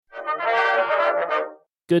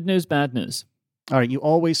Good news, bad news. All right, you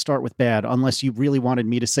always start with bad, unless you really wanted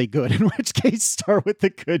me to say good, in which case start with the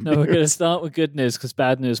good news. No, we're going to start with good news because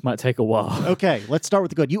bad news might take a while. Okay, let's start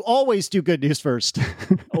with the good. You always do good news first.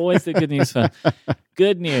 Always the good news first.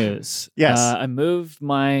 Good news. Yes. I moved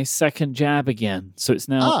my second jab again, so it's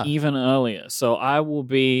now even earlier. So I will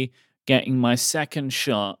be getting my second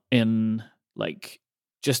shot in like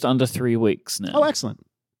just under 3 weeks now. Oh, excellent.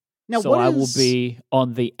 Now, so I will be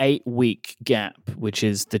on the 8-week gap, which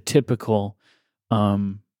is the typical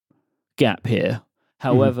gap here.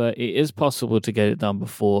 However, it is possible to get it done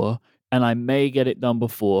before, and I may get it done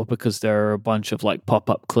before because there are a bunch of like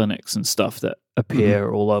pop-up clinics and stuff that appear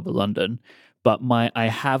all over London. But I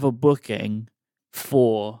have a booking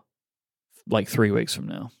for like 3 weeks from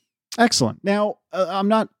now. Excellent. Now, I'm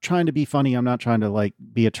not trying to be funny. I'm not trying to like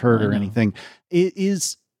be a turd or anything.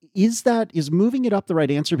 Is moving it up the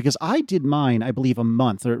right answer? Because I did mine, I believe, a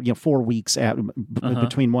month or 4 weeks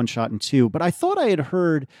between one shot and two. But I thought I had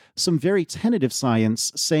heard some very tentative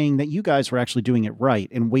science saying that you guys were actually doing it right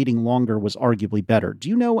and waiting longer was arguably better. Do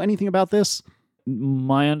you know anything about this?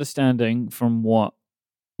 My understanding from what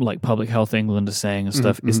like Public Health England is saying and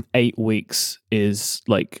stuff is 8 weeks is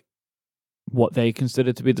like what they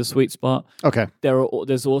consider to be the sweet spot. Okay.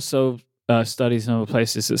 There's also studies in other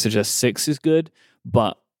places that suggest 6 is good,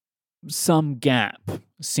 but some gap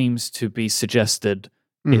seems to be suggested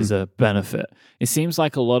is a benefit. It seems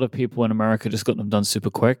like a lot of people in America just got them done super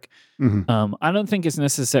quick. I don't think it's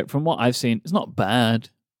necessary. From what I've seen, it's not bad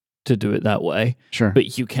to do it that way. Sure.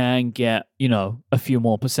 But you can get, a few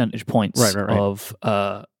more percentage points of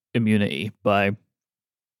immunity by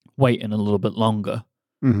waiting a little bit longer.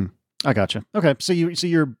 I gotcha. Okay. So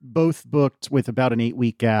you're both booked with about an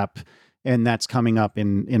 8-week gap, and that's coming up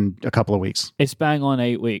in a couple of weeks. It's bang on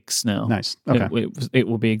 8 weeks now. Nice. Okay. It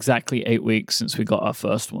will be exactly 8 weeks since we got our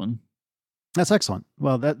first one. That's excellent.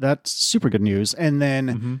 Well, that's super good news. And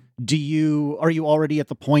then are you already at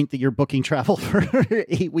the point that you're booking travel for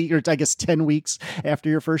 8 weeks or I guess 10 weeks after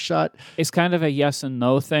your first shot? It's kind of a yes and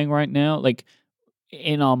no thing right now. Like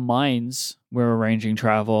in our minds, we're arranging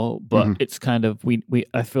travel, but it's kind of,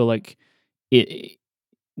 I feel like it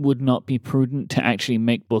would not be prudent to actually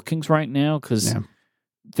make bookings right now because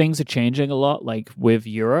things are changing a lot, like with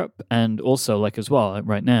Europe and also like as well like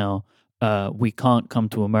right now, we can't come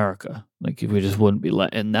to America. Like we just wouldn't be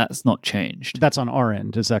let in. That's not changed. That's on our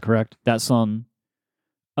end. Is that correct? That's on,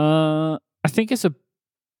 I think it's a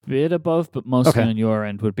bit of both, but mostly on your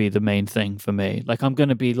end would be the main thing for me. Like I'm going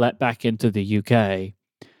to be let back into the UK,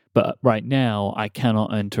 but right now I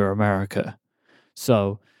cannot enter America.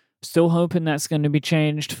 So still hoping that's going to be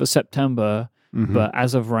changed for September, but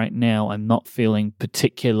as of right now, I'm not feeling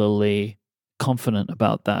particularly confident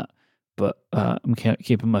about that. But I'm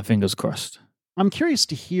keeping my fingers crossed. I'm curious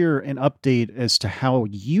to hear an update as to how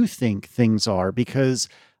you think things are, because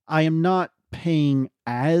I am not paying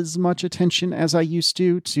as much attention as I used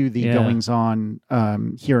to the goings on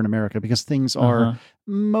here in America, because things are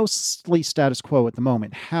mostly status quo at the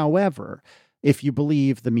moment. However, if you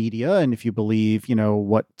believe the media and if you believe,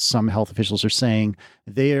 what some health officials are saying,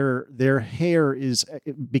 their hair is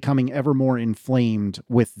becoming ever more inflamed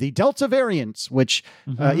with the Delta variant, which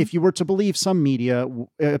if you were to believe some media,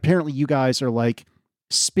 apparently you guys are like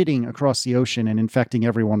spitting across the ocean and infecting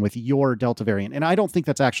everyone with your Delta variant. And I don't think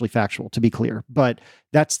that's actually factual, to be clear, but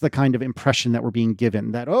that's the kind of impression that we're being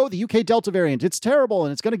given, that, the UK Delta variant, it's terrible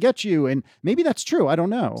and it's going to get you. And maybe that's true. I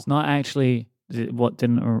don't know. It's not actually what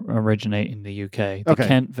didn't originate in the UK. The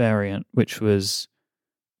Kent variant, which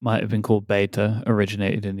might have been called Beta,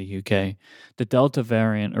 originated in the UK. The Delta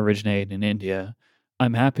variant originated in India.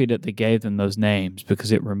 I'm happy that they gave them those names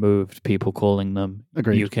because it removed people calling them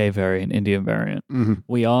UK variant, Indian variant.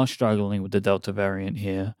 We are struggling with the Delta variant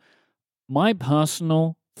here. My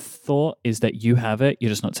personal thought is that you have it, you're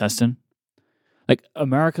just not testing. Like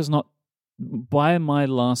America's not, by my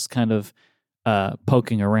last kind of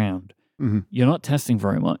poking around, you're not testing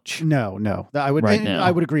very much. No. I would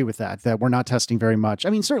agree with that we're not testing very much.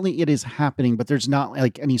 I mean, certainly it is happening, but there's not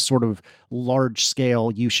like any sort of large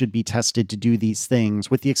scale, you should be tested to do these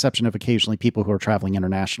things, with the exception of occasionally people who are traveling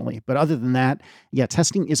internationally. But other than that,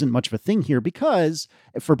 testing isn't much of a thing here because,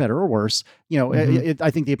 for better or worse,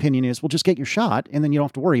 I think the opinion is, well, just get your shot and then you don't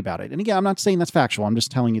have to worry about it. And again, I'm not saying that's factual. I'm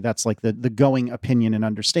just telling you that's like the going opinion and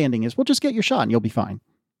understanding is, well, just get your shot and you'll be fine.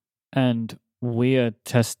 And we are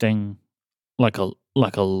testing like a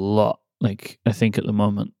lot. Like I think at the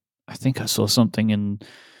moment, I think I saw something in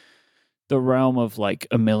the realm of like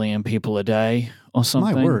 1 million people a day or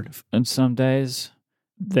something. My word. And some days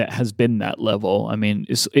that has been that level. I mean,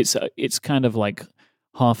 it's kind of like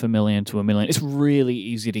 500,000 to 1 million. It's really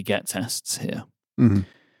easy to get tests here.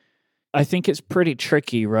 I think it's pretty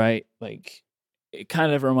tricky, right? Like, it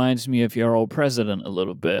kind of reminds me of your old president a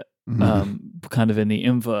little bit, kind of in the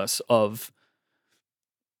inverse of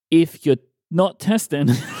if you're not testing,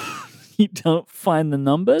 you don't find the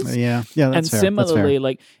numbers. Yeah, that's and fair. Similarly,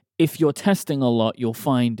 like if you're testing a lot, you'll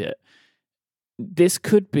find it. This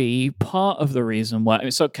could be part of the reason why.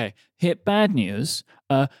 It's okay. Hit bad news.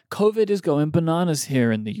 COVID is going bananas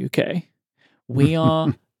here in the UK. We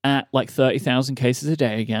are at like 30,000 cases a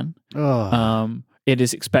day again. It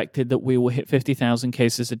is expected that we will hit 50,000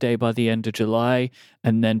 cases a day by the end of July,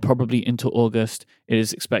 and then probably into August. It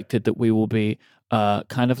is expected that we will be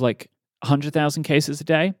kind of like 100,000 cases a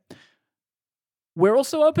day. We're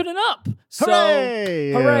also opening up. So,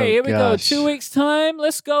 hooray, here we go. 2 weeks' time.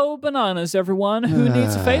 Let's go bananas, everyone. Who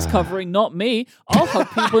needs a face covering? Not me. I'll hug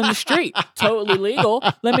people in the street. Totally legal.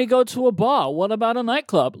 Let me go to a bar. What about a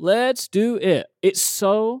nightclub? Let's do it. It's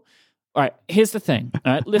so... All right, here's the thing.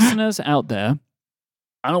 All right, listeners out there,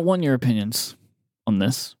 I don't want your opinions on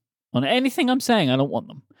this. On anything I'm saying, I don't want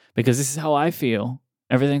them. Because this is how I feel.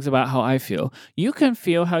 Everything's about how I feel. You can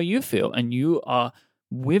feel how you feel, and you are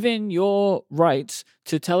within your rights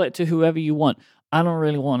to tell it to whoever you want. I don't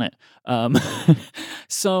really want it.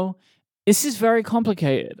 So this is very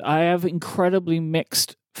complicated. I have incredibly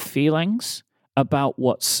mixed feelings about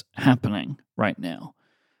what's happening right now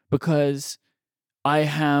because I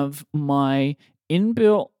have my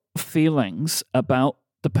inbuilt feelings about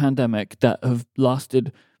the pandemic that have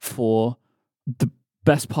lasted for the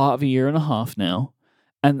best part of a year and a half now.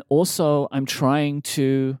 And also I'm trying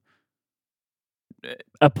to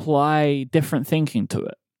apply different thinking to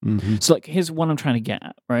it. So like, here's what I'm trying to get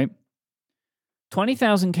at, right?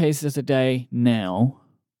 20,000 cases a day now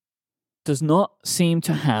does not seem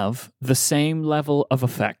to have the same level of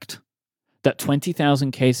effect that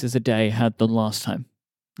 20,000 cases a day had the last time.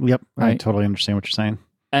 Yep, right? I totally understand what you're saying.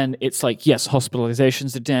 And it's like, yes,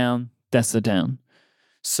 hospitalizations are down, deaths are down.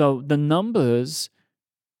 So the numbers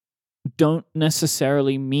don't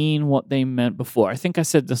necessarily mean what they meant before. I think I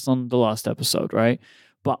said this on the last episode, right?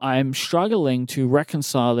 But I'm struggling to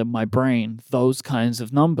reconcile in my brain those kinds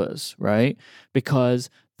of numbers, right? Because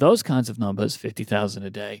those kinds of numbers, 50,000 a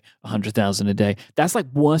day, 100,000 a day, that's like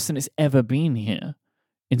worse than it's ever been here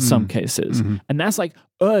in some cases. And that's like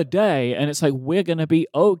a day, and it's like, we're going to be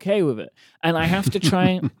okay with it. And I have to try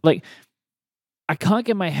and like... I can't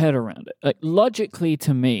get my head around it. Like, logically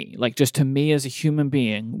to me, like just to me as a human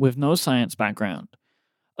being with no science background,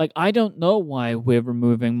 like I don't know why we're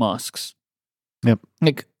removing masks. Yep.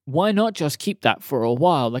 Like, why not just keep that for a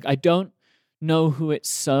while? Like, I don't know who it's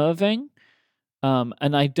serving.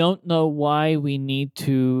 And I don't know why we need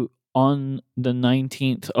to, on the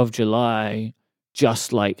 19th of July,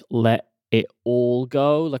 just like let it all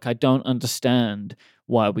go. Like, I don't understand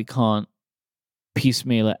why we can't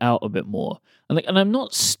piecemeal it out a bit more. And I'm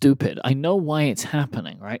not stupid. I know why it's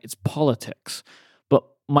happening, right? It's politics. But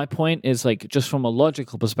my point is, like, just from a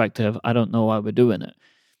logical perspective, I don't know why we're doing it.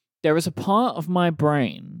 There is a part of my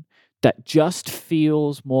brain that just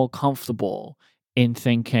feels more comfortable in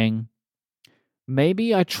thinking,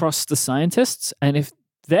 maybe I trust the scientists, and if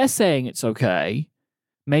they're saying it's okay,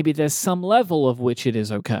 maybe there's some level of which it is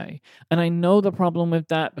okay. And I know the problem with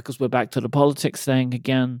that because we're back to the politics thing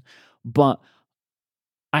again, but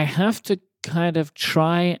I have to kind of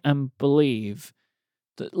try and believe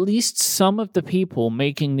that at least some of the people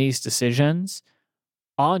making these decisions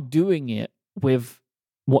are doing it with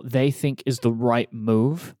what they think is the right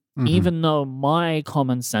move, even though my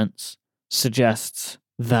common sense suggests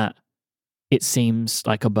that it seems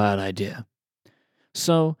like a bad idea.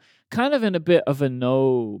 So, kind of in a bit of a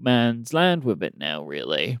no man's land with it now,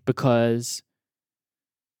 really, because...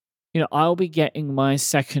 I'll be getting my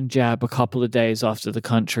second jab a couple of days after the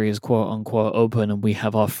country is quote unquote open and we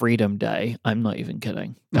have our Freedom Day. I'm not even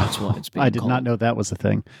kidding. That's what it's being I did called. not know that was a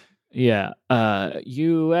thing. Yeah.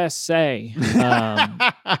 USA.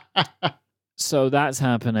 So that's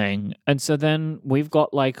happening. And so then we've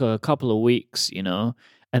got like a couple of weeks,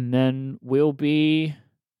 and then we'll be,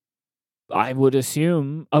 I would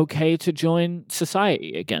assume, okay to join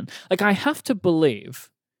society again. Like, I have to believe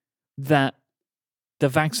that the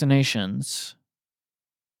vaccinations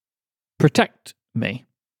protect me.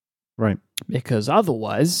 Right. Because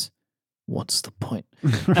otherwise, what's the point?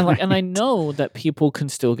 And I know that people can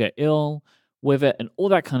still get ill with it and all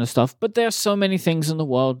that kind of stuff, but there are so many things in the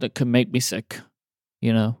world that could make me sick,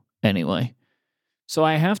 anyway. So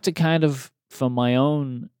I have to kind of, for my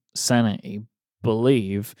own sanity,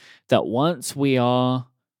 believe that once we are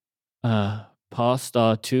past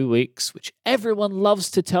our 2 weeks, which everyone loves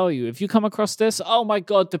to tell you. If you come across this, oh my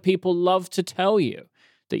God, the people love to tell you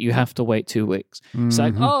that you have to wait 2 weeks. It's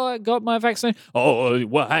like, oh, I got my vaccine. Oh,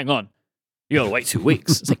 well, hang on. You gotta wait 2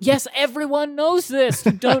 weeks. It's like, yes, everyone knows this.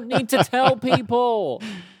 You don't need to tell people.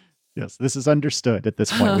 Yes, this is understood at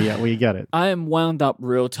this point. We get it. I am wound up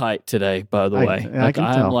real tight today, by the way. I can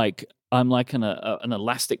tell. I'm like an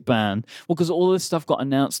elastic band. Well, because all this stuff got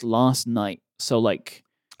announced last night. So like,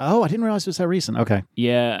 oh, I didn't realize it was that recent. Okay.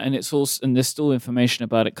 Yeah, and there's still information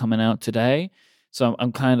about it coming out today. So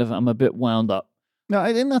I'm a bit wound up. No,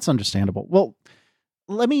 and that's understandable. Well,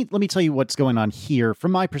 let me tell you what's going on here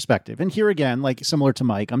from my perspective. And here again, like similar to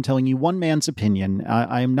Mike, I'm telling you one man's opinion.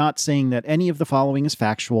 I am not saying that any of the following is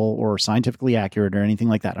factual or scientifically accurate or anything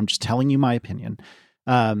like that. I'm just telling you my opinion.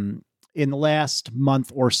 In the last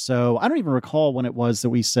month or so, I don't even recall when it was that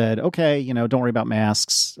we said, okay, don't worry about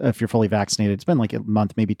masks if you're fully vaccinated. It's been like a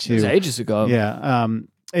month, maybe 2. It was ages ago. Yeah.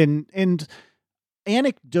 And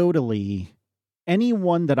anecdotally,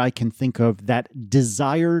 anyone that I can think of that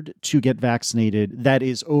desired to get vaccinated that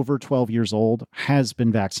is over 12 years old has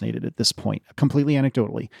been vaccinated at this point, completely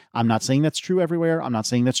anecdotally. I'm not saying that's true everywhere. I'm not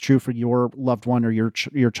saying that's true for your loved one or your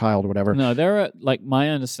child or whatever. No, there are, like, my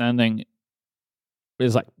understanding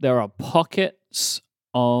is like there are pockets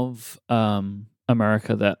of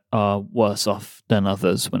America that are worse off than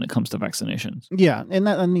others when it comes to vaccinations. Yeah, and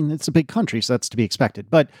that, I mean, it's a big country, so that's to be expected.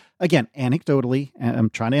 But again, anecdotally, and I'm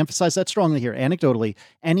trying to emphasize that strongly here, anecdotally,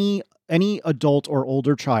 any adult or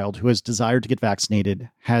older child who has desired to get vaccinated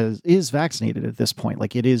is vaccinated at this point.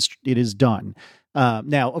 Like it is done.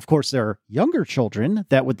 Now, of course, there are younger children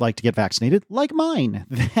that would like to get vaccinated, like mine.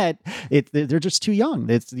 They're just too young.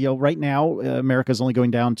 It's right now America is only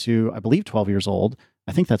going down to, I believe, 12 years old.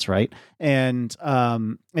 I think that's right. And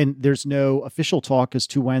there's no official talk as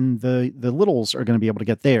to when the littles are going to be able to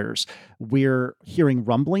get theirs. We're hearing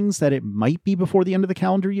rumblings that it might be before the end of the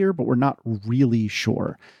calendar year, but we're not really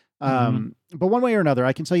sure. But one way or another,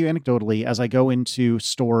 I can tell you anecdotally, as I go into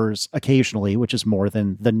stores occasionally, which is more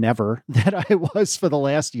than the never that I was for the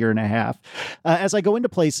last year and a half, as I go into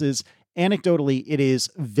places, anecdotally, it is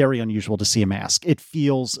very unusual to see a mask. It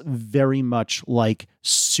feels very much like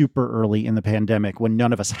super early in the pandemic when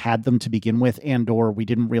none of us had them to begin with, and or we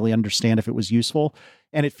didn't really understand if it was useful.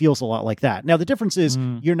 And it feels a lot like that. Now, the difference is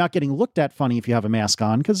you're not getting looked at funny if you have a mask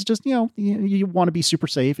on because just, you want to be super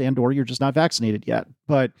safe and or you're just not vaccinated yet.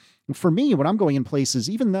 But for me, when I'm going in places,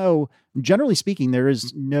 even though generally speaking, there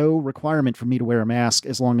is no requirement for me to wear a mask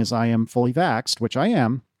as long as I am fully vaxxed, which I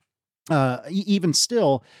am, even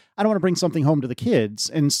still, I don't want to bring something home to the kids.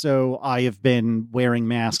 And so I have been wearing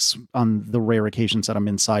masks on the rare occasions that I'm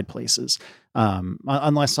inside places.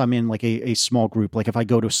 Unless I'm in like a small group, like if I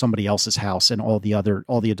go to somebody else's house and all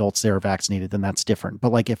the adults there are vaccinated, then that's different.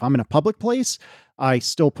 But like if I'm in a public place, I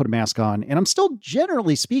still put a mask on, and I'm still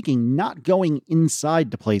generally speaking not going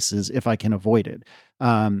inside to places if I can avoid it.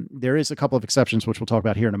 There is a couple of exceptions, which we'll talk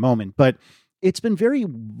about here in a moment, but it's been very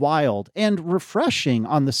wild and refreshing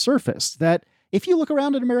on the surface that if you look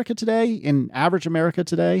around in America today, in average America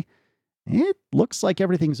today, it looks like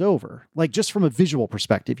everything's over. Like just from a visual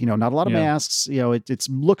perspective, not a lot of masks, it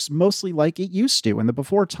looks mostly like it used to in the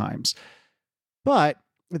before times. But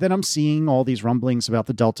then I'm seeing all these rumblings about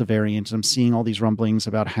the Delta variant. And I'm seeing all these rumblings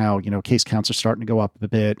about how, case counts are starting to go up a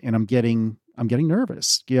bit, and I'm getting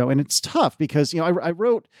nervous, and it's tough because,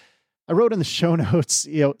 I wrote in the show notes,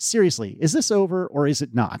 seriously, is this over or is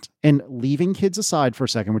it not? And leaving kids aside for a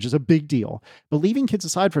second, which is a big deal, but leaving kids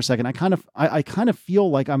aside for a second, I kind of feel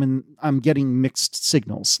like I'm getting mixed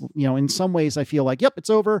signals. In some ways I feel like, yep, it's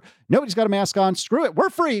over. Nobody's got a mask on. Screw it. We're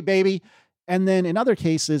free, baby. And then in other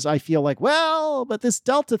cases, I feel like, well, but this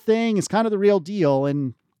Delta thing is kind of the real deal.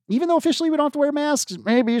 And even though officially we don't have to wear masks,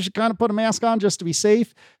 maybe you should kind of put a mask on just to be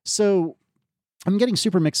safe. So I'm getting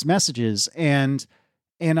super mixed messages, and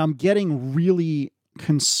I'm getting really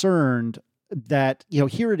concerned that,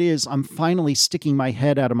 here it is. I'm finally sticking my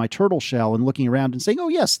head out of my turtle shell and looking around and saying, oh,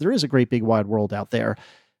 yes, there is a great big wide world out there.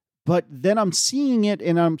 But then I'm seeing it,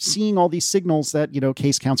 and I'm seeing all these signals that,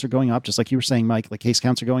 case counts are going up, just like you were saying, Mike, like case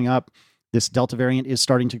counts are going up. This Delta variant is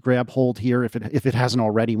starting to grab hold here if it hasn't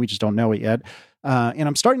already. We just don't know it yet. And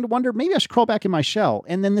I'm starting to wonder, maybe I should crawl back in my shell.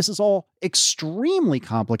 And then this is all extremely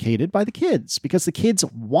complicated by the kids because the kids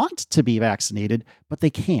want to be vaccinated, but they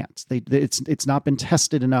can't. It's not been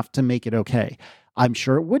tested enough to make it okay. I'm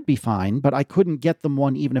sure it would be fine, but I couldn't get them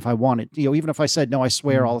one even if I wanted. Even if I said, no, I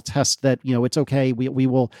swear I'll test that, it's okay. We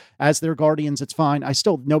will, as their guardians, it's fine.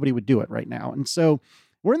 nobody would do it right now. And so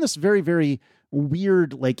we're in this very, very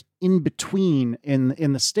weird, like in between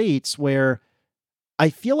in the States where I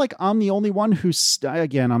feel like I'm the only one who's,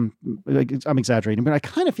 again, I'm exaggerating, but I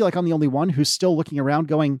kind of feel like I'm the only one who's still looking around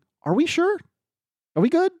going, are we sure? Are we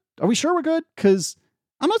good? Are we sure we're good? Because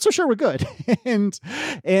I'm not so sure we're good. and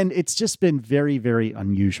it's just been very, very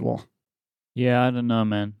unusual. Yeah, I don't know,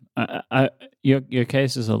 man. Your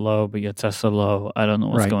cases are low, but your tests are low. I don't know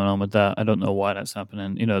what's going on with that. I don't know why that's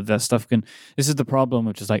happening. That stuff this is the problem,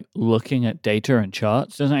 which is like looking at data and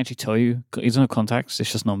charts doesn't actually tell you. There's no context.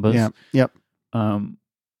 It's just numbers. Yeah. Yep.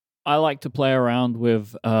 I like to play around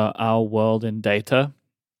with our world in data.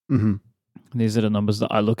 Mm-hmm. These are the numbers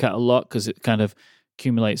that I look at a lot because it kind of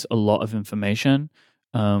accumulates a lot of information.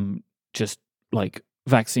 Just like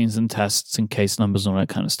vaccines and tests and case numbers and all that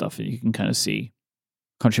kind of stuff. And you can kind of see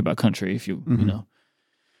country by country if you,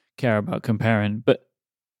 care about comparing. But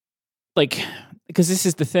like, because this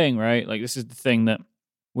is the thing, right? Like, this is the thing that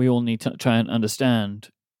we all need to try and understand.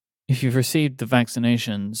 If you've received the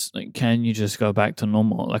vaccinations, like, can you just go back to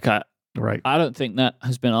normal? Like, I don't think that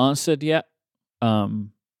has been answered yet. So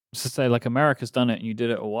say like America's done it and you did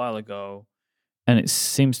it a while ago and it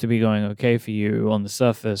seems to be going okay for you on the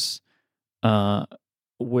surface.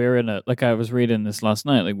 We're in like I was reading this last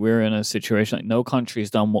night, like we're in a situation like no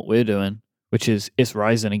country's done what we're doing, which is it's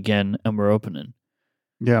rising again and we're opening.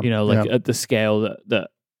 Yeah. At the scale that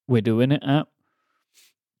we're doing it at.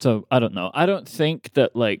 So I don't know. I don't think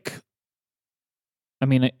that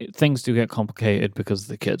things do get complicated because of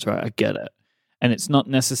the kids, right? I get it. And it's not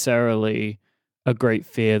necessarily a great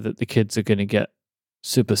fear that the kids are going to get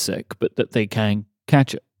super sick, but that they can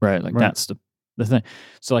catch it, right? That's the thing.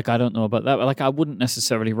 So I don't know about that. But I wouldn't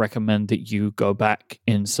necessarily recommend that you go back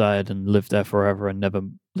inside and live there forever and never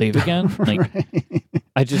leave again.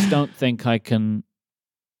 I just don't think I can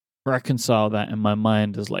reconcile that in my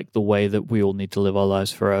mind as the way that we all need to live our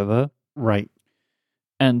lives forever. Right.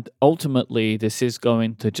 And ultimately, this is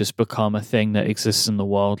going to just become a thing that exists in the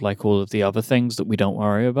world like all of the other things that we don't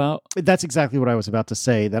worry about. That's exactly what I was about to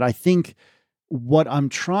say, that I think what I'm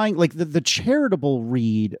trying, the charitable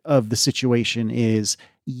read of the situation is,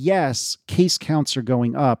 yes, case counts are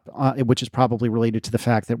going up, which is probably related to the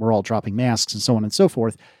fact that we're all dropping masks and so on and so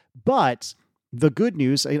forth. But the good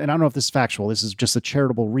news, and I don't know if this is factual, this is just a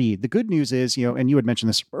charitable read. The good news is, and you had mentioned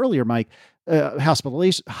this earlier, Mike,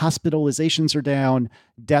 hospitalizations are down,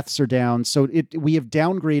 deaths are down. So we have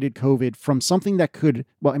downgraded COVID from something that could,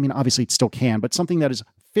 obviously it still can, but something that is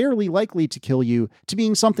fairly likely to kill you to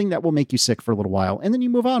being something that will make you sick for a little while. And then you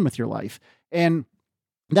move on with your life. And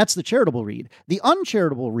that's the charitable read. The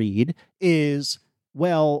uncharitable read is,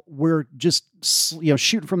 well, we're just,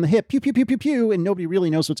 shooting from the hip, pew, pew, pew, pew, pew, and nobody really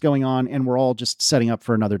knows what's going on. And we're all just setting up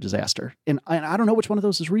for another disaster. And I don't know which one of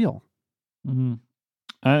those is real. Mm-hmm.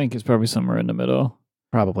 I think it's probably somewhere in the middle.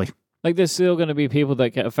 Probably. There's still going to be people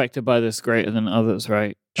that get affected by this greater than others,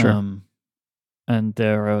 right? Sure. And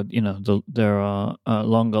there are, there are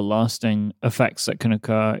longer lasting effects that can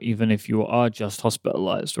occur even if you are just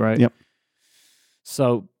hospitalized, right? Yep.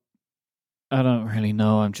 So I don't really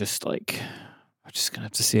know. I'm just going to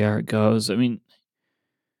have to see how it goes. I mean,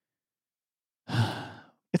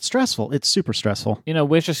 it's stressful. It's super stressful.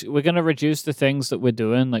 We're going to reduce the things that we're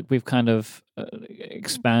doing. We've kind of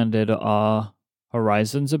expanded our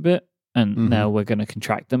horizons a bit, and now we're going to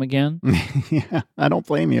contract them again. Yeah, I don't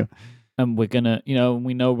blame you. And we're going to,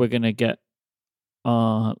 we know we're going to get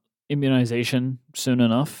immunization soon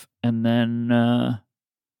enough, and then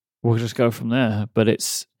we'll just go from there. But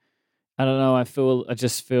it's, I don't know, I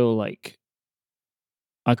just feel like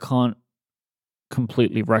I can't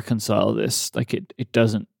completely reconcile this. It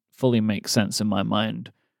doesn't fully make sense in my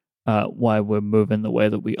mind why we're moving the way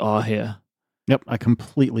that we are here. Yep, I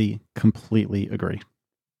completely agree.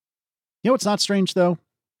 It's not strange though,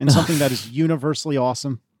 and something that is universally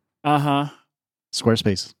awesome.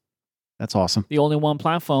 Squarespace. That's awesome. The only one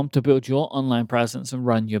platform to build your online presence and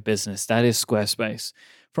run your business. That is Squarespace.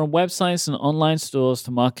 From websites and online stores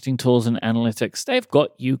to marketing tools and analytics, they've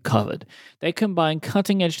got you covered. They combine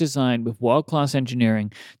cutting-edge design with world-class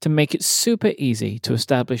engineering to make it super easy to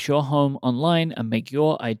establish your home online and make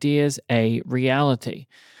your ideas a reality.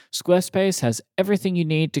 Squarespace has everything you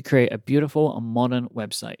need to create a beautiful and modern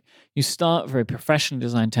website. You start with a professionally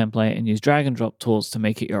designed template and use drag and drop tools to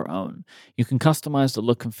make it your own. You can customize the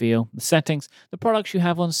look and feel, the settings, the products you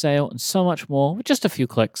have on sale, and so much more with just a few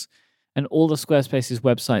clicks. And all of Squarespace's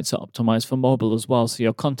websites are optimized for mobile as well, so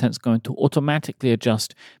your content's going to automatically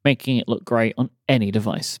adjust, making it look great on any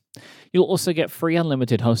device. You'll also get free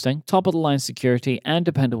unlimited hosting, top-of-the-line security, and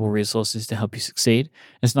dependable resources to help you succeed.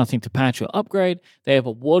 There's nothing to patch or upgrade. They have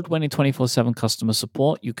award-winning 24/7 customer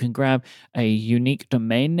support. You can grab a unique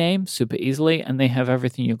domain name super easily, and they have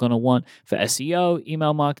everything you're going to want for SEO,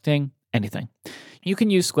 email marketing, anything. You can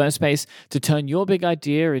use Squarespace to turn your big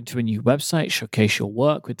idea into a new website, showcase your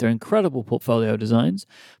work with their incredible portfolio designs,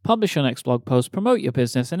 publish your next blog post, promote your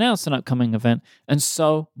business, announce an upcoming event, and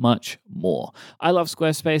so much more. I love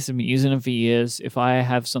Squarespace. I've been using them for years. If I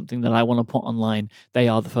have something that I want to put online, they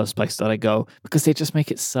are the first place that I go because they just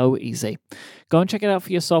make it so easy. Go and check it out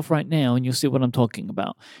for yourself right now, and you'll see what I'm talking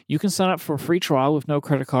about. You can sign up for a free trial with no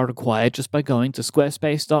credit card required just by going to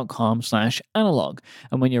squarespace.com/analog.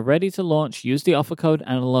 And when you're ready to launch, use the offer code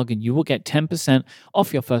analog and you will get 10%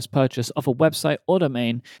 off your first purchase of a website or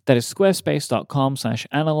domain. That is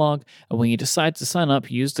squarespace.com/analog. And when you decide to sign up,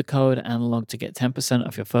 use the code analog to get 10%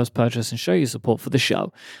 off your first purchase and show your support for the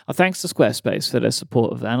show. Our thanks to Squarespace for their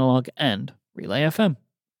support of Analog and Relay FM.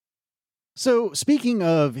 So speaking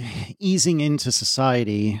of easing into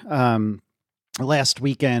society, last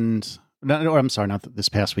weekend, I'm sorry, not this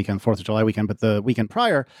past weekend, 4th of July weekend, but the weekend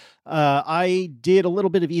prior, I did a little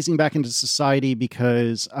bit of easing back into society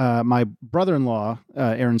because my brother-in-law,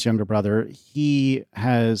 Aaron's younger brother, he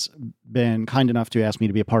has been kind enough to ask me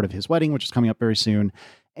to be a part of his wedding, which is coming up very soon.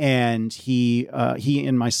 And he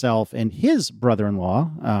and myself and his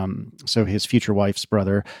brother-in-law, so his future wife's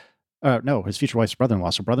brother, his future wife's brother-in-law.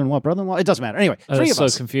 So brother-in-law. It doesn't matter. Anyway, three of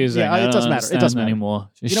us. So confusing. Yeah, it doesn't matter. It doesn't matter anymore.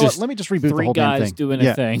 It's you know what? Let me just reboot the whole damn thing. Three guys doing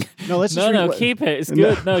a thing. No, let's just keep it. It's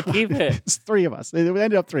good. No, keep it. It's three of us. It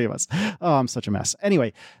ended up three of us. Oh, I'm such a mess.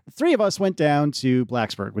 Anyway, three of us went down to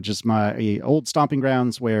Blacksburg, which is my old stomping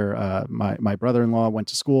grounds where my brother-in-law went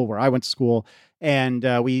to school, where I went to school, and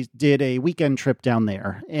we did a weekend trip down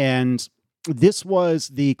there. And this was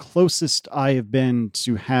the closest I have been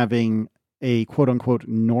to having a quote-unquote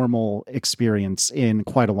normal experience in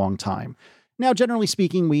quite a long time. Now, generally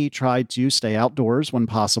speaking, we tried to stay outdoors when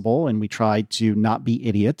possible, and we tried to not be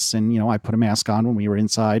idiots. And, I put a mask on when we were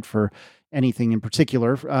inside for anything in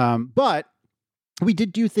particular. But we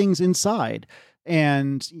did do things inside.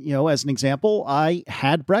 And, as an example, I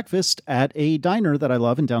had breakfast at a diner that I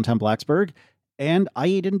love in downtown Blacksburg, and I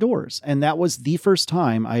ate indoors. And that was the first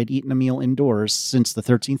time I had eaten a meal indoors since the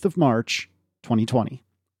 13th of March, 2020.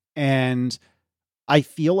 And I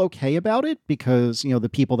feel okay about it because, the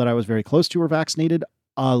people that I was very close to were vaccinated.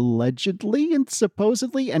 Allegedly and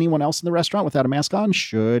supposedly anyone else in the restaurant without a mask on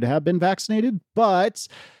should have been vaccinated, but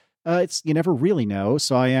you never really know.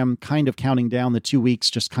 So I am kind of counting down the 2 weeks,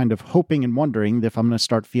 just kind of hoping and wondering if I'm going to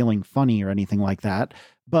start feeling funny or anything like that.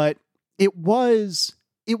 But it was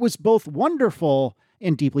both wonderful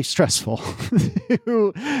and deeply stressful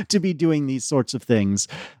to be doing these sorts of things.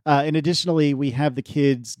 And additionally, we have the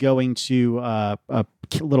kids going to a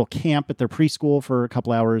little camp at their preschool for a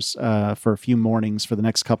couple hours for a few mornings for the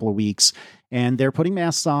next couple of weeks. And they're putting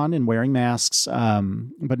masks on and wearing masks.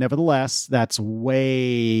 But nevertheless, that's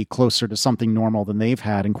way closer to something normal than they've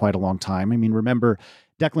had in quite a long time. I mean, remember,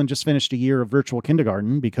 Declan just finished a year of virtual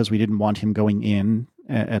kindergarten because we didn't want him going in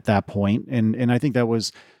at that point. And I think that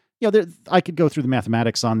was... I could go through the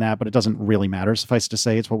mathematics on that, but it doesn't really matter. Suffice to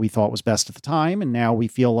say, it's what we thought was best at the time. And now we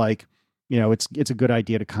feel like, it's a good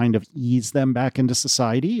idea to kind of ease them back into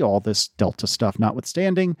society, all this Delta stuff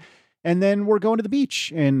notwithstanding. And then we're going to the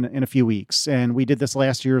beach in a few weeks. And we did this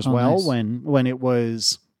last year as well, nice. when it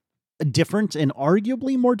was different and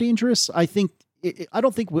arguably more dangerous. I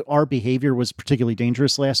don't think our behavior was particularly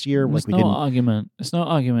dangerous last year. It's no argument.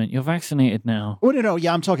 You're vaccinated now. Oh, no.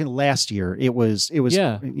 Yeah, I'm talking last year. It was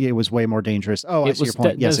way more dangerous. Oh, I see your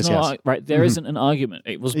point. Yes. Right. There isn't an argument.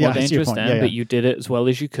 It was more dangerous then, but you did it as well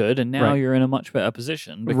as you could. And now you're in a much better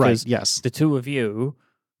position because the two of you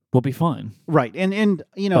will be fine. Right. And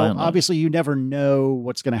obviously you never know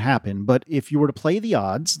what's going to happen. But if you were to play the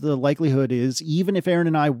odds, the likelihood is even if Aaron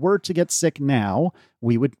and I were to get sick now,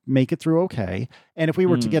 we would make it through okay. And if we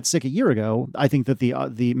were to get sick a year ago, I think that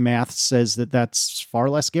the math says that that's far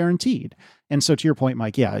less guaranteed. And so to your point,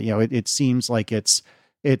 Mike, it seems like it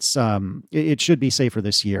should be safer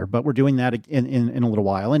this year, but we're doing that in a little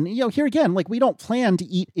while. And, here again, we don't plan to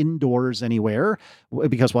eat indoors anywhere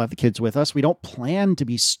because we'll have the kids with us. We don't plan to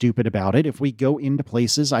be stupid about it. If we go into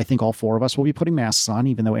places, I think all four of us will be putting masks on,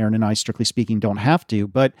 even though Aaron and I, strictly speaking, don't have to.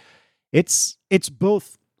 But it's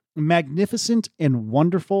both magnificent and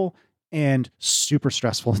wonderful and super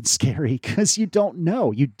stressful and scary because you don't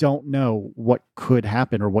know what could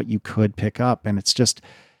happen or what you could pick up. And it's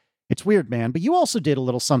weird, man. But you also did a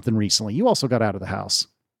little something recently. You also got out of the house.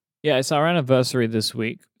 Yeah, it's our anniversary this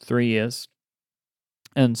week, 3 years.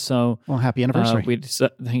 And so... Well, happy anniversary.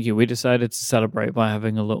 Thank you. We decided to celebrate by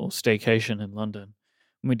having a little staycation in London.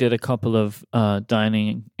 We did a couple of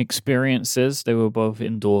dining experiences. They were both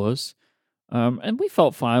indoors. And we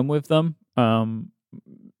felt fine with them.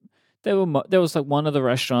 There was like one of the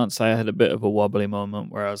restaurants I had a bit of a wobbly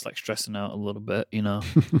moment where I was like stressing out a little bit,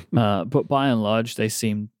 but by and large they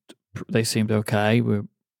seemed okay. We're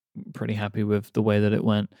pretty happy with the way that it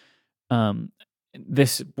went.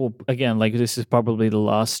 This will again, like this is probably the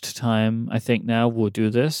last time I think now we'll do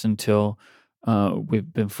this until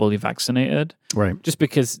we've been fully vaccinated, right? Just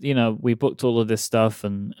because we booked all of this stuff,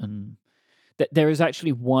 and there is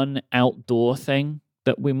actually one outdoor thing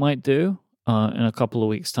that we might do in a couple of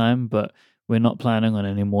weeks' time, but we're not planning on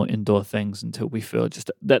any more indoor things until we feel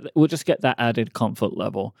just that we'll just get that added comfort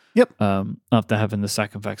level. Yep. After having the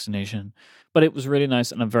second vaccination, but it was really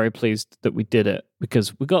nice, and I'm very pleased that we did it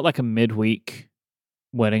because we got like a midweek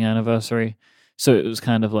wedding anniversary, so it was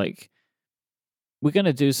kind of like we're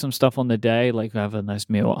gonna do some stuff on the day, like have a nice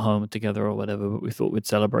meal at home together or whatever. But we thought we'd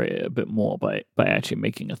celebrate it a bit more by actually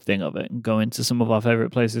making a thing of it and going to some of our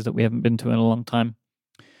favorite places that we haven't been to in a long time.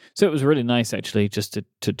 So it was really nice actually just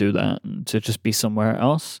to do that and to just be somewhere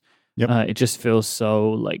else. Yep. It just feels so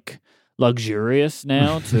like luxurious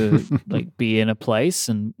now to like be in a place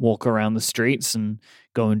and walk around the streets and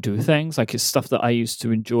go and do things. Like it's stuff that I used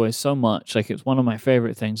to enjoy so much. Like it's one of my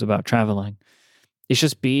favorite things about traveling. It's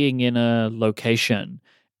just being in a location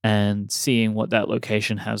and seeing what that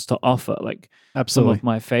location has to offer. Like absolutely, some of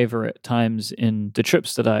my favorite times in the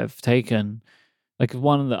trips that I've taken, like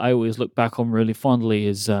one that I always look back on really fondly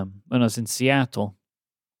is when I was in Seattle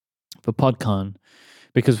for PodCon,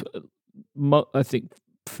 because I think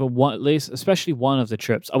for one, at least, especially one of the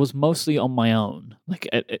trips, I was mostly on my own. Like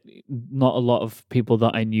not a lot of people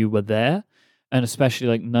that I knew were there, and especially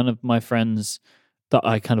like none of my friends that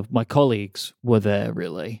my colleagues were there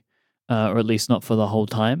really, or at least not for the whole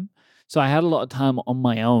time. So I had a lot of time on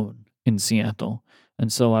my own in Seattle,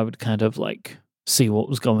 and so I would kind of like see what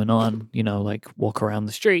was going on, like walk around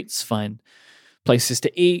the streets, find places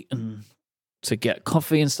to eat and to get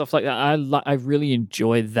coffee and stuff like that. I really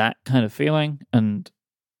enjoy that kind of feeling, and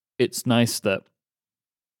it's nice that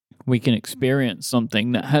we can experience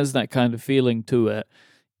something that has that kind of feeling to it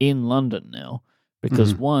in London now,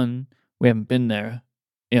 because one, we haven't been there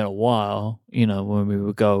in a while, when we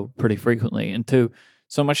would go pretty frequently, and two,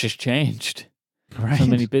 so much has changed. Right. So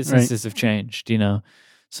many businesses have changed,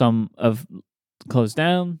 some have closed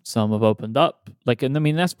down, some have opened up. And I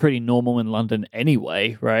mean, that's pretty normal in London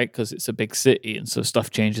anyway, right? Because it's a big city, and so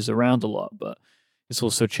stuff changes around a lot, but it's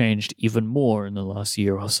also changed even more in the last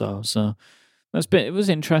year or so. So it was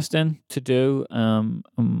interesting to do.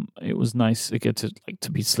 It was nice to get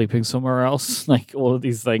to be sleeping somewhere else. Like all of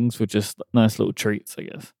these things were just nice little treats, I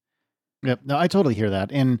guess. Yep. No, I totally hear that.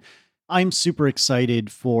 And I'm super excited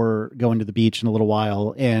for going to the beach in a little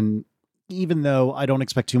while. And even though I don't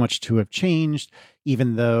expect too much to have changed,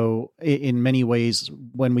 even though in many ways,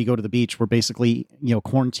 when we go to the beach, we're basically,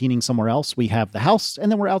 quarantining somewhere else. We have the house and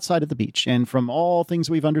then we're outside of the beach. And from all things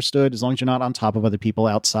we've understood, as long as you're not on top of other people,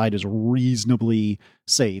 outside is reasonably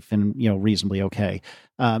safe and, reasonably okay.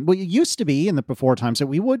 Well, it used to be in the before times that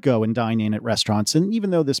we would go and dine in at restaurants. And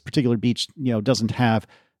even though this particular beach, doesn't have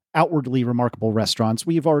outwardly remarkable restaurants,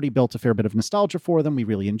 we've already built a fair bit of nostalgia for them. We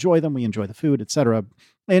really enjoy them. We enjoy the food, etc.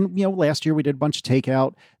 And, last year we did a bunch of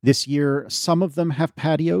takeout. This year, some of them have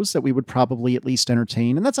patios that we would probably at least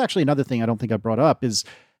entertain. And that's actually another thing I don't think I brought up is,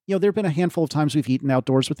 there have been a handful of times we've eaten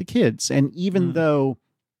outdoors with the kids. And even though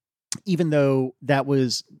that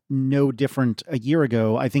was no different a year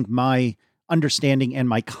ago, I think my understanding and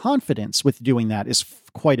my confidence with doing that is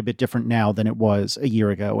quite a bit different now than it was a year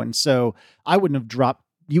ago. And so I wouldn't have dropped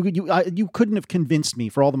You couldn't have convinced me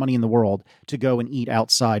for all the money in the world to go and eat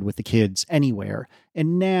outside with the kids anywhere.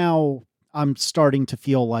 And now I'm starting to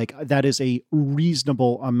feel like that is a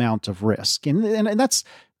reasonable amount of risk. And that's,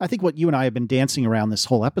 I think, what you and I have been dancing around this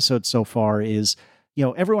whole episode so far is,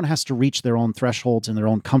 everyone has to reach their own thresholds and their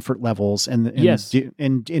own comfort levels and yes.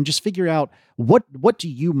 and just figure out what do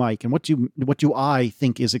you, Mike, and what do I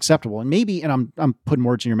think is acceptable. And maybe, and I'm putting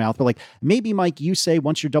words in your mouth, but like maybe, Mike, you say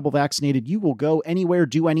once you're double vaccinated, you will go anywhere,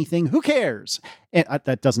 do anything. Who cares? And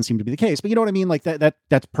that doesn't seem to be the case, but you know what I mean? Like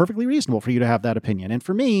that's perfectly reasonable for you to have that opinion. And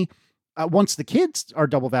for me, once the kids are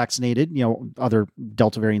double vaccinated, other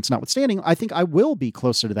Delta variants notwithstanding, I think I will be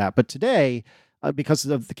closer to that. But today, because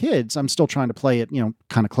of the kids, I'm still trying to play it,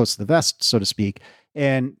 kind of close to the vest, so to speak.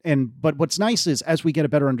 But what's nice is as we get a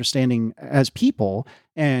better understanding as people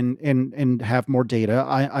and have more data,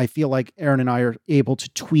 I feel like Aaron and I are able to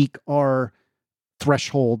tweak our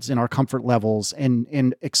thresholds and our comfort levels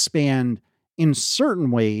and expand in certain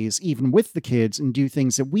ways, even with the kids, and do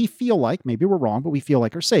things that we feel like, maybe we're wrong, but we feel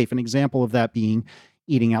like are safe. An example of that being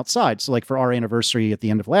eating outside. So like for our anniversary at the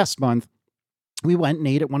end of last month, we went and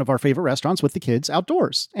ate at one of our favorite restaurants with the kids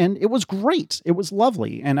outdoors, and it was great. It was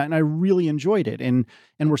lovely, and I really enjoyed it. And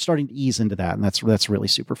we're starting to ease into that, and that's really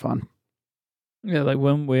super fun. Yeah, like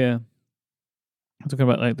when we're talking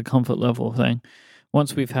about like the comfort level thing,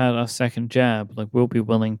 once we've had our second jab, like we'll be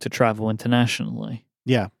willing to travel internationally.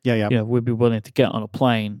 Yeah. We'll be willing to get on a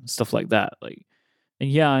plane, stuff like that. Like, and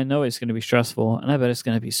yeah, I know it's going to be stressful, and I bet it's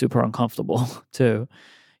going to be super uncomfortable too.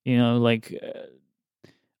 Like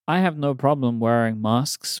I have no problem wearing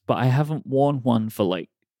masks, but I haven't worn one for like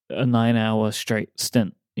a 9-hour straight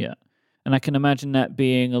stint yet. And I can imagine that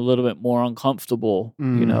being a little bit more uncomfortable,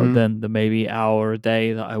 than the maybe hour a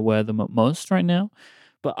day that I wear them at most right now.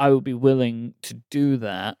 But I would be willing to do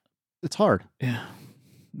that. It's hard.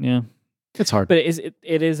 Yeah. It's hard. But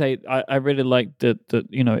I really like that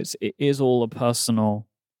it is all a personal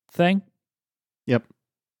thing. Yep.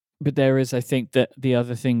 But there is, I think, that the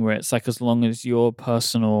other thing where it's like, as long as your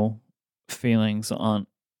personal feelings aren't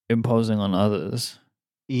imposing on others.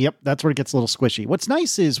 Yep, that's where it gets a little squishy. What's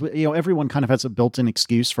nice is, everyone kind of has a built-in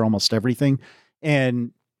excuse for almost everything.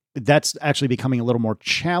 And that's actually becoming a little more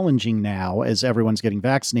challenging now as everyone's getting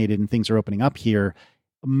vaccinated and things are opening up here.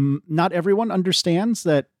 Not everyone understands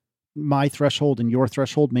that my threshold and your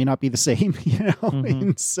threshold may not be the same, Mm-hmm.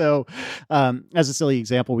 And so, as a silly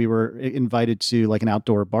example, we were invited to like an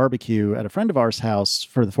outdoor barbecue at a friend of ours' house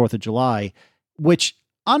for the 4th of July, which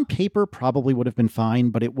on paper probably would have been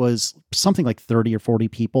fine, but it was something like 30 or 40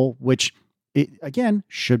 people, which again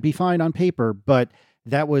should be fine on paper, but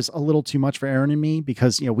that was a little too much for Aaron and me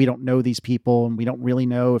because, we don't know these people and we don't really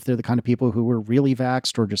know if they're the kind of people who were really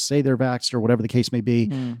vaxxed or just say they're vaxxed or whatever the case may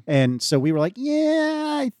be. And so we were like,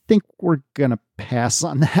 yeah, I think we're going to pass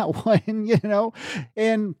on that one,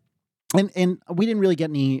 and we didn't really get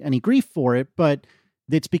any grief for it, but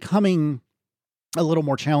it's becoming a little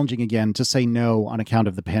more challenging again to say no on account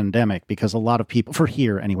of the pandemic, because a lot of people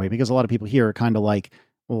here are kind of like,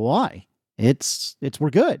 well, why? It's we're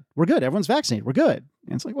good. Everyone's vaccinated. We're good.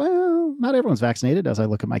 And it's like, well, not everyone's vaccinated as I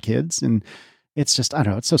look at my kids. And it's just, I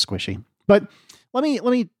don't know, it's so squishy. But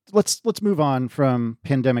let's move on from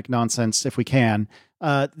pandemic nonsense if we can.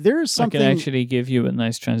 There's something I can actually give you a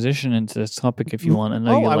nice transition into this topic if you want. I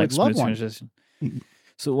know you like smooth transition.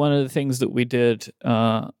 So one of the things that we did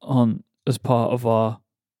as part of our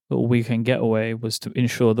little weekend getaway was to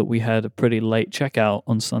ensure that we had a pretty late checkout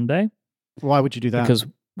on Sunday. Why would you do that? Because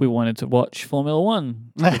we wanted to watch Formula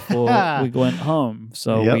One before we went home.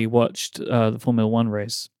 So we watched the Formula One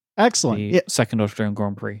race. Excellent. The second Australian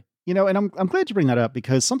Grand Prix. And I'm glad you bring that up,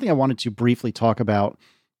 because something I wanted to briefly talk about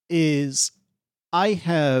is I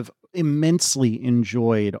have immensely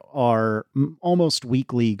enjoyed our almost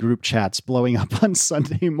weekly group chats blowing up on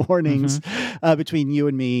Sunday mornings between you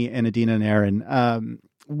and me and Adina and Aaron.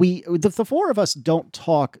 The four of us don't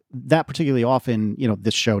talk that particularly often,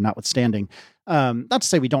 this show notwithstanding. Not to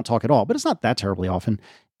say we don't talk at all, but it's not that terribly often.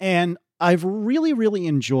 And I've really, really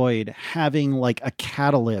enjoyed having like a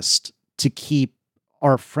catalyst to keep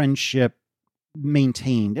our friendship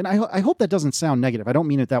maintained. And I hope that doesn't sound negative. I don't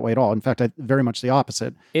mean it that way at all. In fact, very much the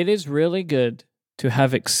opposite. It is really good to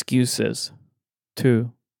have excuses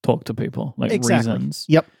to talk to people, like reasons.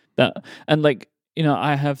 Yep.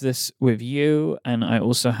 I have this with you, and I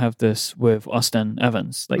also have this with Austin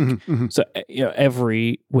Evans. So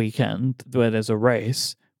every weekend where there's a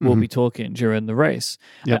race, we'll be talking during the race.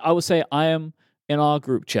 Yep. I would say I am, in our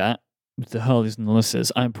group chat with the Hurleys and the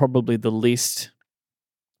Lissers, I'm probably the least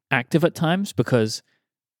active at times because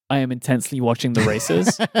I am intensely watching the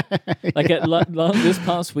races. This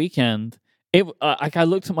past weekend, I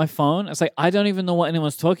looked at my phone. I was like, I don't even know what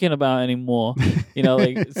anyone's talking about anymore.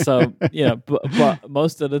 But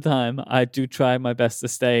most of the time, I do try my best to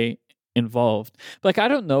stay involved. But I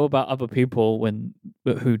don't know about other people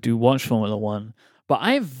who do watch Formula One, but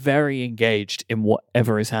I'm very engaged in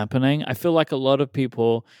whatever is happening. I feel like a lot of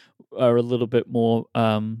people are a little bit more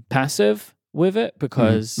passive with it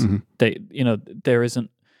because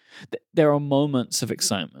there are moments of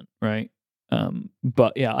excitement, right?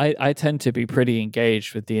 But yeah, I tend to be pretty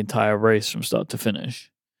engaged with the entire race from start to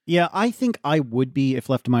finish. Yeah, I think I would be if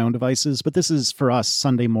left to my own devices, but this is for us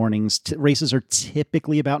Sunday mornings. Races are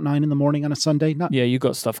typically about 9 a.m. on a Sunday. Yeah, you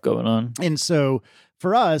got stuff going on. And so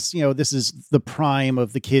for us, this is the prime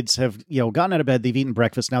of the kids have, gotten out of bed, they've eaten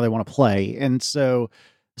breakfast, now they want to play. And so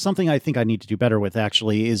something I think I need to do better with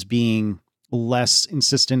actually is being less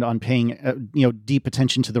insistent on paying, deep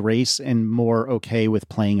attention to the race and more okay with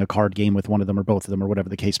playing a card game with one of them or both of them or whatever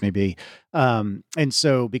the case may be. And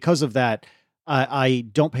so because of that, I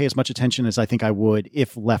don't pay as much attention as I think I would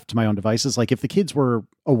if left to my own devices. Like if the kids were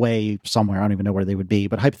away somewhere, I don't even know where they would be,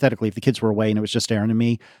 but hypothetically, if the kids were away and it was just Aaron and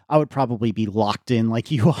me, I would probably be locked in like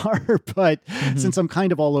you are. But since I'm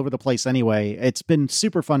kind of all over the place anyway, it's been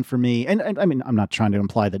super fun for me. And I mean, I'm not trying to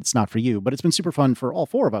imply that it's not for you, but it's been super fun for all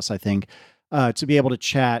four of us, I think, to be able to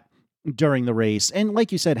chat during the race. And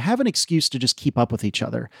like you said, have an excuse to just keep up with each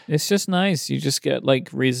other. It's just nice. You just get like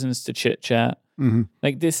reasons to chit chat.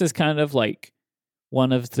 Like this is kind of like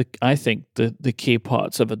one of I think the key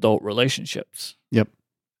parts of adult relationships. Yep.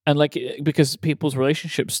 And like, because people's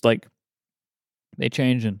relationships, like they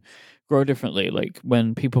change and grow differently. Like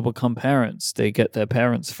when people become parents, they get their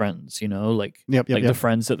parents' friends, like, the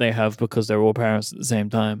friends that they have because they're all parents at the same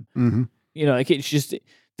time. Like it's just,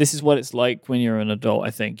 this is what it's like when you're an adult. I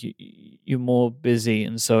think you're more busy.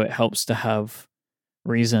 And so it helps to have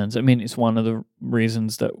reasons. I mean, it's one of the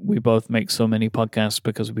reasons that we both make so many podcasts,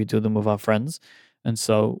 because we do them with our friends. And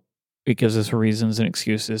so it gives us reasons and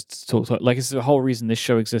excuses to talk. Like, it's the whole reason this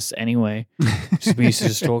show exists anyway. We used to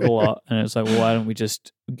just talk a lot. And it's like, well, why don't we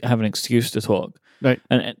just have an excuse to talk? Right.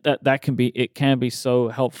 And that can be so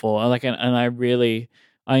helpful.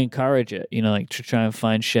 I encourage it, like to try and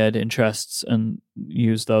find shared interests and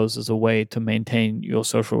use those as a way to maintain your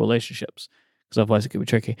social relationships. Because otherwise it could be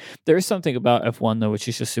tricky. There is something about F1 though, which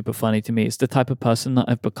is just super funny to me. It's the type of person that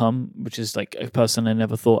I've become, which is like a person I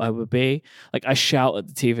never thought I would be. Like I shout at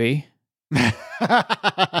the TV.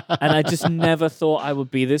 And I just never thought I would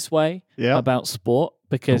be this way about sport,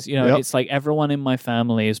 because, it's like everyone in my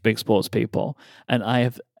family is big sports people. And I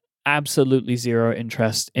have absolutely zero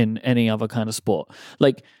interest in any other kind of sport.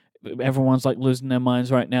 Like everyone's like losing their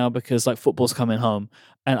minds right now because like football's coming home,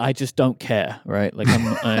 and I just don't care, right? Like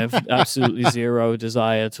I have absolutely zero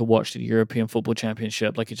desire to watch the European Football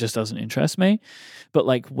Championship. Like it just doesn't interest me. But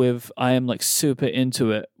like I am like super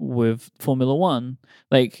into it with Formula One.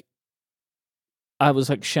 Like I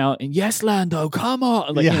was like shouting, "Yes, Lando, come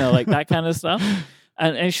on!" Like like that kind of stuff.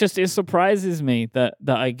 And it surprises me that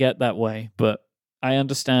I get that way, but I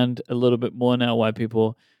understand a little bit more now why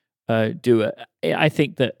people do it. I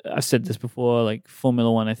think that I've said this before, like Formula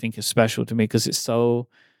One, I think is special to me because it's so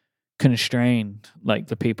constrained, like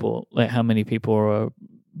the people, like how many people are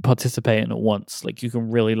participating at once. Like you can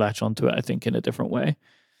really latch onto it, I think, in a different way.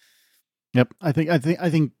 Yep. I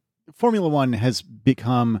think Formula One has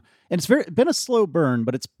become, and it's been a slow burn,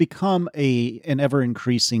 but it's become an ever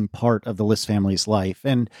increasing part of the List family's life.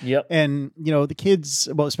 And the kids,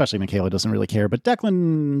 well, especially Michaela doesn't really care, but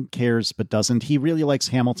Declan cares but doesn't. He really likes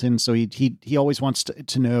Hamilton, so he always wants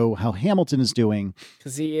to know how Hamilton is doing,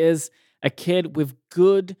 because he is a kid with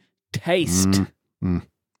good taste.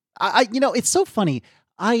 It's so funny.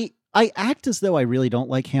 I act as though I really don't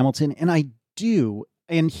like Hamilton, and I do.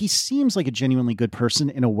 And he seems like a genuinely good person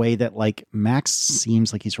in a way that like Max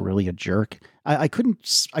seems like he's really a jerk. I couldn't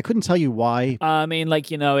tell you why. I mean, like,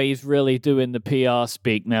 he's really doing the PR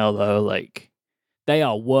speak now, though. Like, they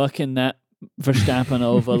are working that Verstappen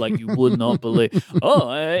over like you would not believe.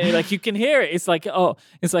 Like you can hear it. It's like,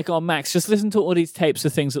 Max, just listen to all these tapes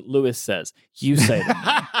of things that Lewis says. You say them.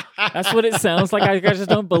 That's what it sounds like. I just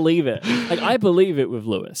don't believe it. Like I believe it with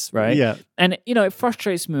Lewis, right? Yeah. And it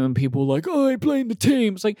frustrates me when people are like, "Oh, I blame the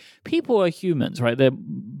team." It's like people are humans, right? They're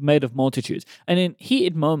made of multitudes. And in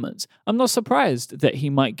heated moments, I'm not surprised that he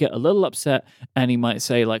might get a little upset and he might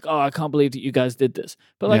say like, "Oh, I can't believe that you guys did this."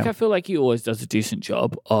 But like I feel like he always does a decent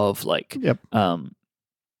job of like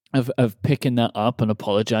of picking that up and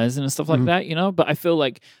apologizing and stuff like that, But I feel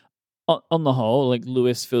like on the whole, like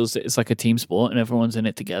Lewis feels that it's like a team sport and everyone's in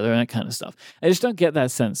it together and that kind of stuff. I just don't get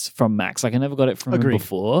that sense from Max. Like I never got it from him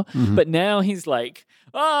before, but now he's like,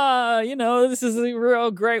 this is a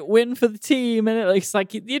real great win for the team. And it's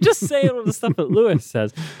like, you just say all the stuff that Lewis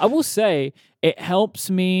says. I will say it helps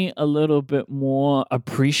me a little bit more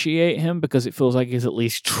appreciate him because it feels like he's at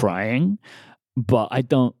least trying, but I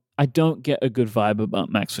don't get a good vibe about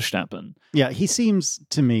Max Verstappen. Yeah, he seems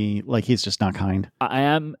to me like he's just not kind. I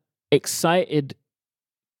am excited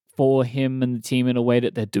for him and the team in a way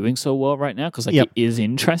that they're doing so well right now because it is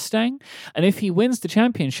interesting. And if he wins the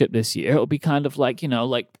championship this year, it'll be kind of like,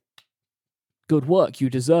 like good work. You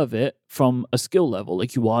deserve it from a skill level.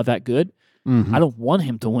 Like you are that good. I don't want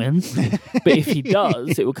him to win. But if he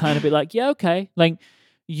does, it will kind of be like, yeah, okay. Like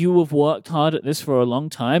you have worked hard at this for a long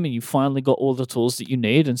time and you finally got all the tools that you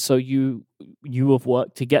need. And so you have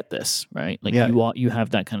worked to get this, right? Like you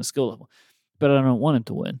have that kind of skill level. But I don't want him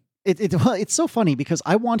to win. Well, it's so funny because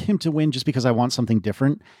I want him to win just because I want something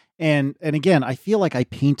different. And again, I feel like I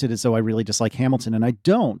painted as though I really dislike Hamilton, and I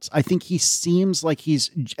don't. I think he seems like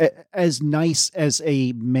he's as nice as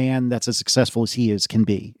a man that's as successful as he is can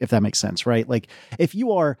be, if that makes sense, right? Like if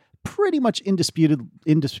you are pretty much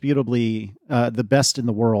indisputably the best in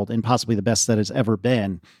the world and possibly the best that has ever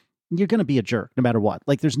been, you're going to be a jerk no matter what.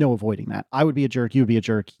 Like there's no avoiding that. I would be a jerk. You would be a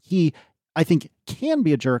jerk. He, I think, can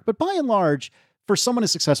be a jerk, but by and large, for someone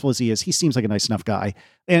as successful as he is, he seems like a nice enough guy.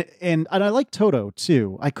 And I like Toto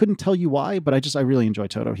too. I couldn't tell you why, but I really enjoy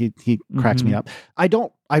Toto. He cracks me up. I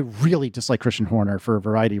really dislike Christian Horner for a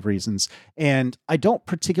variety of reasons. And I don't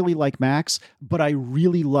particularly like Max, but I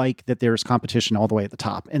really like that there's competition all the way at the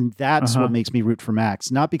top. And that's what makes me root for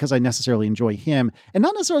Max. Not because I necessarily enjoy him, and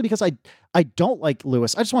not necessarily because I don't like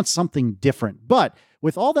Lewis. I just want something different. But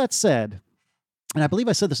with all that said, and I believe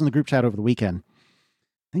I said this in the group chat over the weekend,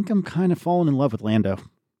 I think I'm kind of falling in love with Lando.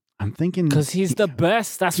 I'm thinking because he's the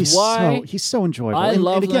best. That's why he's so enjoyable. I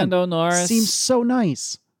love again, Lando Norris. Seems so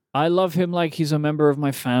nice. I love him like he's a member of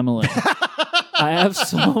my family. I have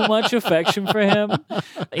so much affection for him.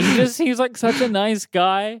 He's like such a nice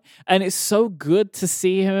guy, and it's so good to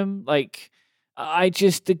see him. Like I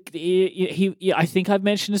think I've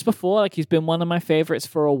mentioned this before. Like he's been one of my favorites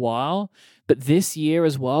for a while. But this year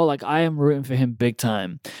as well, like I am rooting for him big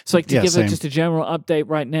time. So like to give just a general update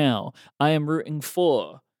right now, I am rooting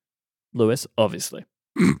for Lewis, obviously.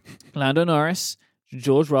 Lando Norris,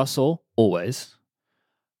 George Russell, always.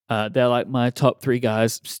 They're like my top 3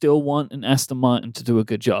 guys. Still want an Aston Martin to do a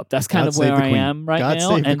good job. That's kind of where I am right now. God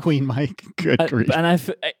save the Queen, Mike. Good grief. And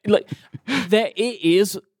it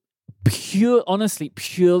is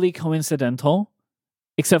purely coincidental.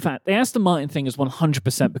 Except for the Aston Martin thing is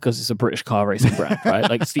 100% because it's a British car racing brand, right?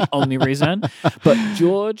 Like it's the only reason. But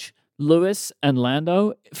George, Lewis, and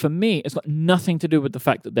Lando, for me, it's got nothing to do with the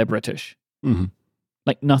fact that they're British. Mm-hmm.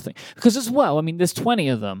 Like nothing. Because as well, I mean, there's 20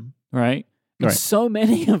 of them, right? And so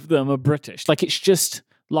many of them are British. Like it's just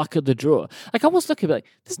luck of the draw. Like I was looking at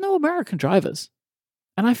there's no American drivers.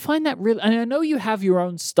 And I find that really, and I know you have your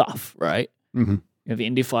own stuff, right? Mm-hmm. You have the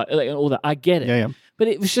Indy 5, like, all that. I get it. Yeah. But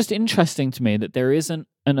it was just interesting to me that there isn't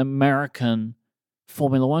an American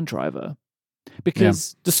Formula One driver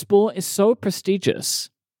because the sport is so prestigious.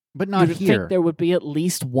 But not You'd here. think there would be at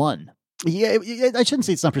least one. Yeah, I shouldn't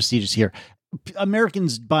say it's not prestigious here.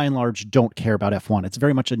 Americans, by and large, don't care about F1. It's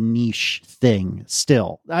very much a niche thing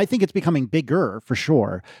still. I think it's becoming bigger for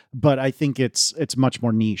sure, but I think it's much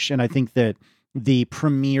more niche. And I think that the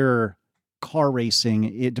premier car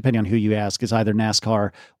racing, depending on who you ask, is either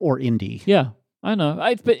NASCAR or Indy. Yeah, I know.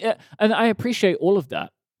 And I appreciate all of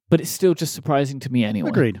that, but it's still just surprising to me anyway.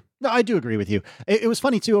 Agreed. No, I do agree with you. It was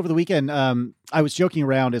funny too over the weekend. I was joking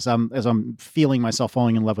around as I'm feeling myself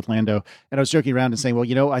falling in love with Lando, and I was joking around and saying,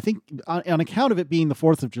 well, I think on account of it being the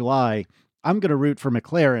 4th of July, I'm going to root for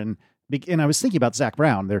McLaren. And I was thinking about Zach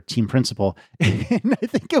Brown, their team principal, and I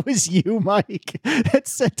think it was you, Mike, that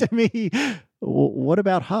said to me, what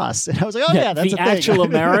about Haas? And I was like, oh yeah, that's the actual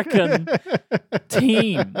American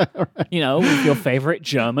team, right. With your favorite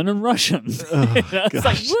German and Russian. It's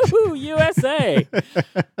like, woohoo, USA.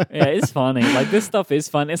 Yeah, it's funny. Like this stuff is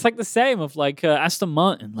fun. It's like the same of like Aston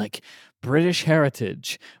Martin, like British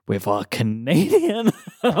heritage with our Canadian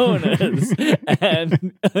owners.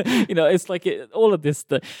 And, it's like all of this,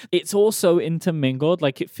 it's also intermingled.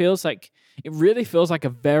 Like it really feels like a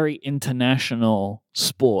very international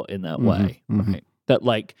sport in that way, right? That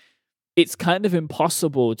like, it's kind of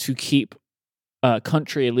impossible to keep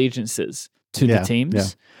country allegiances to the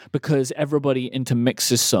teams because everybody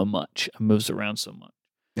intermixes so much and moves around so much.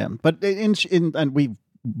 Yeah, but and we've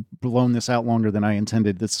blown this out longer than I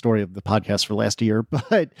intended, this story of the podcast for last year,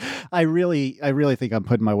 but I really think I'm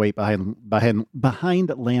putting my weight behind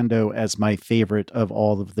Lando as my favorite of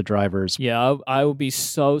all of the drivers. Yeah, I will be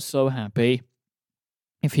so happy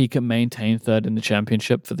if he can maintain 3rd in the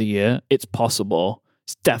championship for the year. It's possible.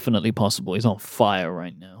 It's definitely possible. He's on fire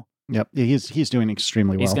right now. Yep, he's doing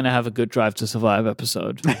extremely well. He's going to have a good Drive to Survive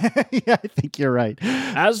episode. Yeah, I think you're right.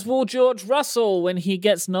 As will George Russell when he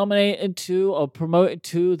gets nominated to or promoted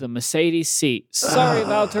to the Mercedes seat. Sorry,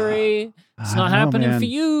 Valtteri. It's not happening for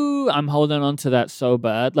you. I'm holding on to that so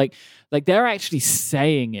bad. Like they're actually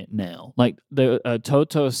saying it now. Like the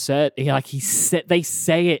Toto said, they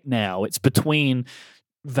say it now. It's between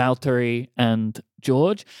Valtteri and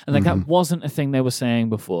George, and like that wasn't a thing they were saying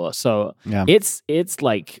before. So it's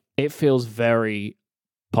like it feels very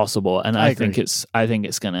possible, and I think it's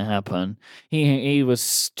going to happen. He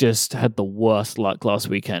was just had the worst luck last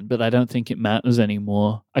weekend, but I don't think it matters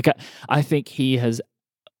anymore. I think he has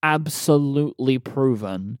absolutely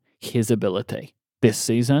proven his ability. this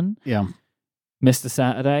season. Yeah. Mr.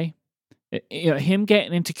 Saturday. Him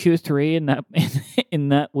getting into Q3 in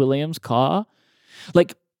that Williams car,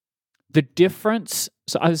 like the difference.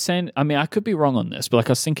 So I was saying, I mean, I could be wrong on this, but like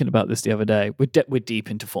I was thinking about this the other day. We're deep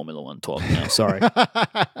into Formula One talk now. Sorry.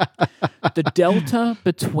 The delta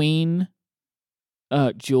between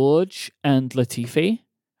George and Latifi,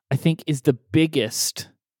 I think, is the biggest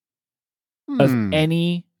of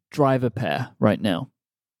any driver pair right now.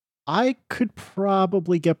 I could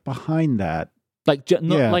probably get behind that. Like,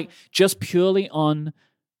 like just purely on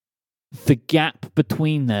the gap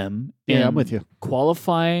between them in I'm with you.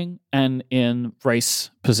 Qualifying and in race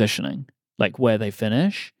positioning, like where they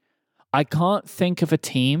finish. I can't think of a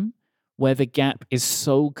team where the gap is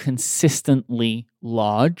so consistently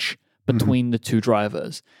large between the two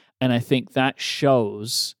drivers. And I think that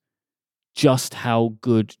shows just how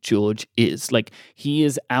good George is. Like, he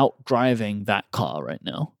is out driving that car right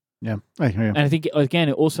now. Yeah, I hear you. And I think, again,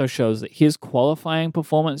 it also shows that his qualifying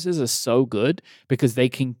performances are so good because they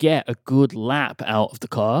can get a good lap out of the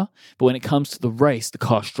car. But when it comes to the race, the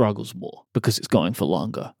car struggles more because it's going for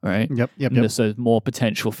longer, right? Yep. So there's more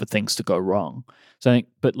potential for things to go wrong. So I think,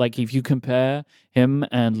 but like if you compare him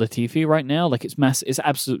and Latifi right now, like it's massive. It's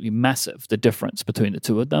absolutely massive, the difference between the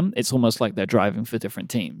two of them. It's almost like they're driving for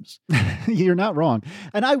different teams. You're not wrong.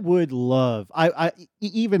 And I would love, I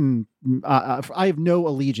have no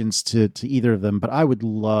allegiance to either of them, but I would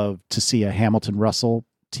love to see a Hamilton-Russell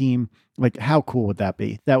team. Like, how cool would that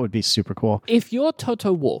be? That would be super cool. If you're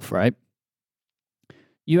Toto Wolff, right,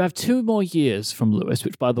 you have 2 more years from Lewis,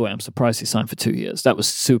 which, by the way, I'm surprised he signed for 2 years. That was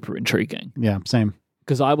super intriguing. Yeah, same.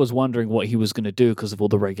 Because I was wondering what he was going to do because of all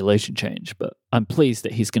the regulation change, but I'm pleased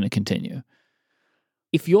that he's going to continue.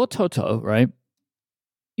 If you're Toto, right,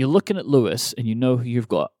 you're looking at Lewis and you know who you've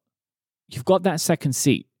got. You've got that second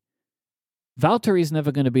seat. Valtteri is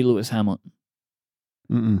never going to be Lewis Hamilton.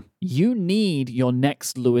 Mm-mm. You need your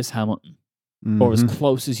next Lewis Hamilton, or as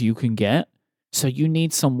close as you can get. So you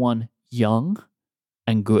need someone young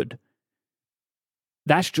and good.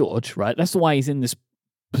 That's George, right? That's why he's in this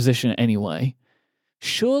position anyway.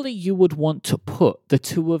 Surely you would want to put the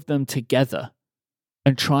two of them together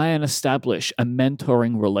and try and establish a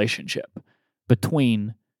mentoring relationship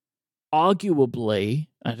between, arguably,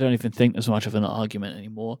 I don't even think there's much of an argument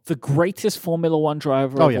anymore, the greatest Formula One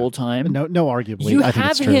driver of all time. No, arguably. You I think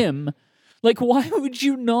have it's true. him. Like, why would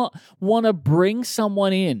you not want to bring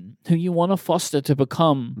someone in who you want to foster to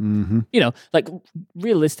become, like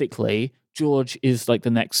realistically, George is like the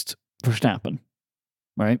next Verstappen,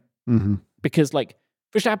 right? Mm-hmm. Because like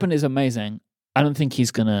Verstappen is amazing. I don't think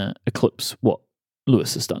he's going to eclipse what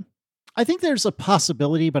Lewis has done. I think there's a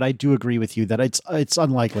possibility, but I do agree with you that it's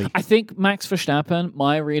unlikely. I think Max Verstappen,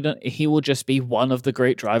 my reader, he will just be one of the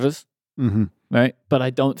great drivers, right? But I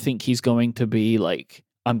don't think he's going to be like,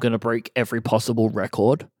 I'm going to break every possible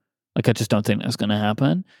record. Like, I just don't think that's going to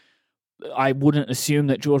happen. I wouldn't assume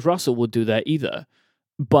that George Russell would do that either.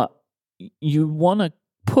 But you want to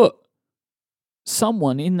put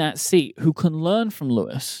someone in that seat who can learn from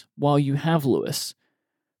Lewis while you have Lewis,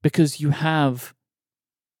 because you have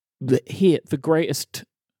the greatest.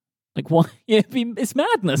 Like, what? It's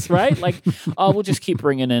madness, right? Like, we'll just keep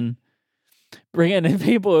bringing in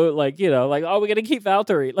people who, like, like, we're going to keep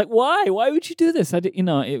Valtteri. Like, why? Why would you do this?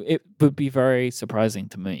 It would be very surprising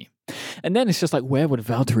to me. And then it's just like, where would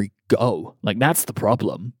Valtteri go? Like, that's the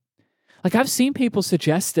problem. Like, I've seen people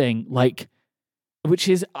suggesting, like, which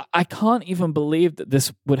is, I can't even believe that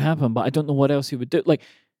this would happen, but I don't know what else he would do. Like,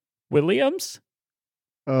 Williams?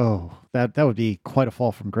 Oh, that would be quite a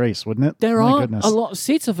fall from grace, wouldn't it? There aren't a lot of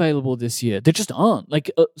seats available this year. There just aren't.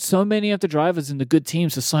 Like, so many of the drivers in the good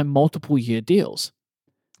teams have signed multiple year deals.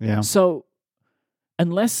 Yeah. So,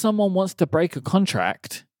 unless someone wants to break a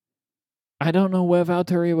contract, I don't know where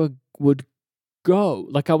Valtteri would go.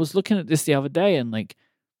 Like, I was looking at this the other day and, like,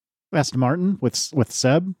 Aston Martin with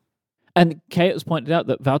Seb. And Kate has pointed out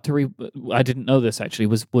that Valtteri, I didn't know this actually,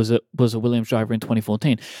 was a Williams driver in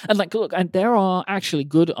 2014. And like, look, and there are actually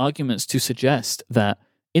good arguments to suggest that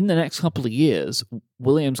in the next couple of years,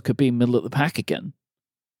 Williams could be middle of the pack again.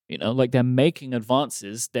 Like, they're making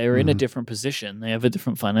advances. They're in a different position. They have a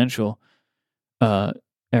different financial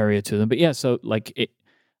area to them. But yeah, so like,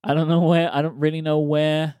 I don't really know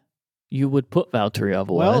where you would put Valtteri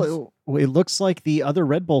otherwise. Well, it looks like the other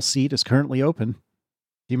Red Bull seat is currently open.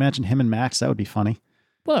 Do you imagine him and Max? That would be funny.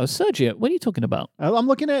 Well, Sergio, what are you talking about? I'm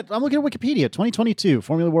looking at Wikipedia. 2022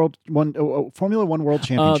 Formula One World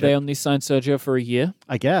Championship. Oh, they only signed Sergio for a year?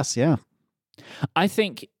 I guess, yeah. I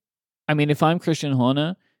mean, if I'm Christian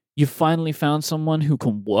Horner, you finally found someone who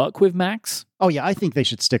can work with Max. Oh yeah, I think they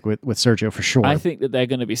should stick with Sergio for sure. I think that they're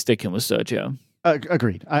going to be sticking with Sergio.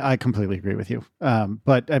 Agreed. I completely agree with you.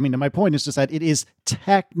 But I mean, my point is just that it is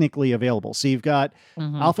technically available. So you've got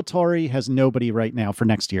AlphaTauri has nobody right now for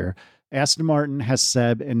next year. Aston Martin has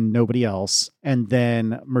Seb and nobody else. And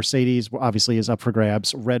then Mercedes obviously is up for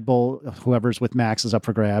grabs. Red Bull, whoever's with Max, is up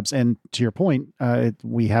for grabs. And to your point,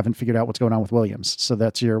 we haven't figured out what's going on with Williams. So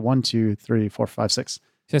that's your 1, 2, 3, 4, 5, 6.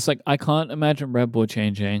 So it's like, I can't imagine Red Bull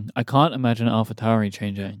changing. I can't imagine AlphaTauri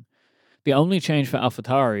changing. The only change for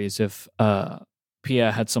AlphaTauri is if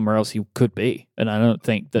Pierre had somewhere else he could be. And I don't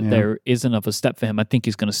think that there is another step for him. I think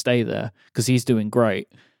he's going to stay there because he's doing great.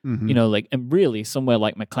 You know, like, and really somewhere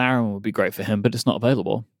like McLaren would be great for him, but it's not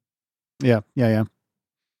available. Yeah. I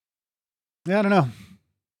don't know.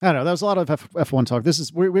 That was a lot of F1 talk.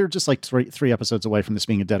 We're just like three episodes away from this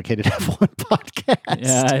being a dedicated F1 podcast.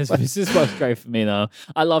 Yeah, this is what's great for me, though.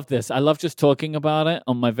 I love this. I love just talking about it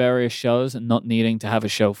on my various shows and not needing to have a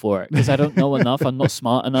show for it because I don't know enough. I'm not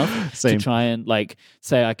smart enough to try and like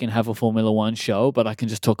say I can have a Formula One show, but I can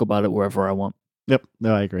just talk about it wherever I want. Yep.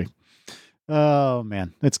 No, I agree. Oh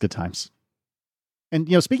man, it's good times.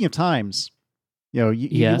 And speaking of times, you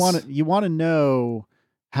want to know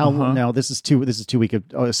how now this is too weak a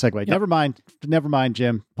segue. Yeah. Never mind,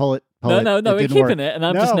 Jim. Pull it. No, we're keeping it, and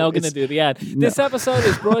I'm just now going to do the ad. This episode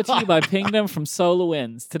is brought to you by Pingdom from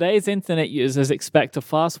SolarWinds. Today's internet users expect a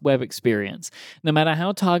fast web experience. No matter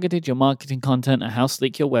how targeted your marketing content or how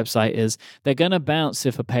sleek your website is, they're going to bounce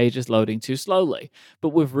if a page is loading too slowly. But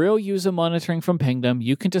with real user monitoring from Pingdom,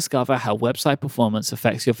 you can discover how website performance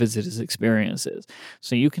affects your visitors' experiences,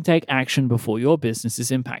 so you can take action before your business is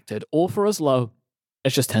impacted, all for as low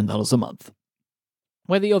as just $10 a month.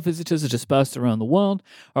 Whether your visitors are dispersed around the world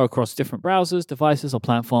or across different browsers, devices, or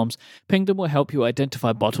platforms, Pingdom will help you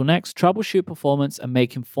identify bottlenecks, troubleshoot performance, and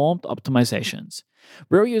make informed optimizations.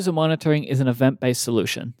 Real user monitoring is an event-based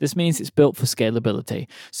solution. This means it's built for scalability,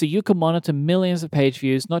 so you can monitor millions of page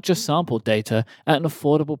views, not just sample data, at an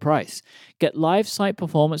affordable price. Get live site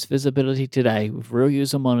performance visibility today with real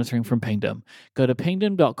user monitoring from Pingdom. Go to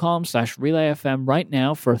pingdom.com/relayfm right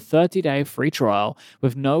now for a 30-day free trial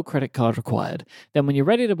with no credit card required. Then when you're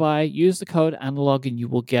ready to buy, use the code analog and you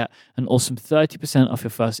will get an awesome 30% off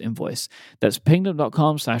your first invoice. That's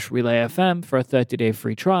pingdom.com/relayfm for a 30-day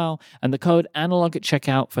free trial and the code analog at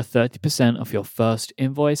checkout for 30% off your first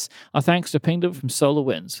invoice. Our thanks to Pingdom from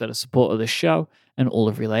SolarWinds for the support of this show and all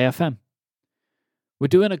of Relay FM. We're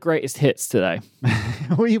doing a greatest hits today.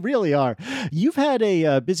 We really are. You've had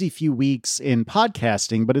a busy few weeks in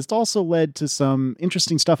podcasting, but it's also led to some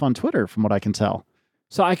interesting stuff on Twitter, from what I can tell.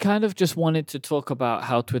 So I kind of just wanted to talk about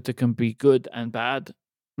how Twitter can be good and bad.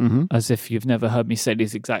 As if you've never heard me say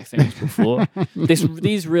these exact things before.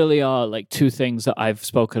 These really are like two things that I've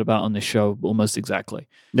spoken about on this show almost exactly.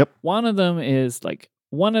 Yep. One of them is like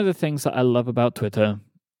one of the things that I love about Twitter,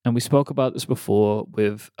 and we spoke about this before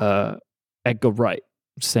with Edgar Wright,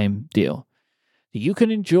 same deal. You can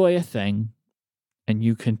enjoy a thing and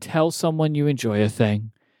you can tell someone you enjoy a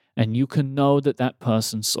thing and you can know that that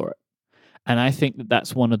person saw it. And I think that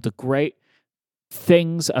that's one of the great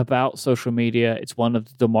things about social media. It's one of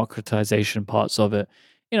the democratization parts of it.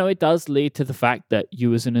 It does lead to the fact that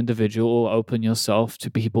you as an individual open yourself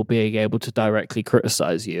to people being able to directly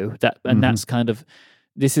criticize you. That's kind of,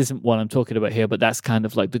 this isn't what I'm talking about here, but that's kind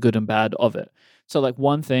of like the good and bad of it. So like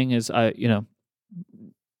one thing is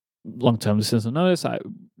long-term listeners will notice,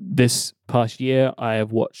 this past year, I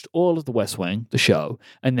have watched all of The West Wing, the show,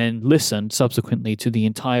 and then listened subsequently to the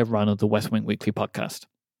entire run of the West Wing Weekly podcast.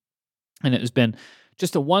 And it has been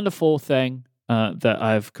just a wonderful thing that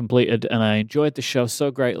I've completed, and I enjoyed the show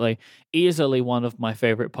so greatly. Easily one of my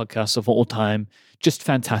favorite podcasts of all time. Just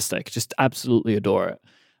fantastic. Just absolutely adore it.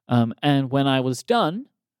 And when I was done,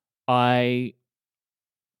 I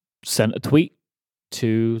sent a tweet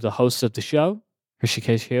to the hosts of the show,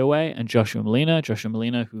 Hrishikesh Hirway and Joshua Malina. Joshua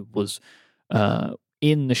Malina, who was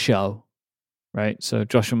in the show, right? So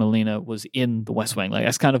Joshua Malina was in The West Wing. Like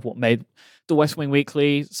that's kind of what made The West Wing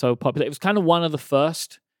Weekly so popular. It was kind of one of the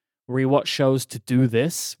first rewatch shows to do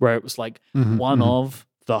this, where it was like one of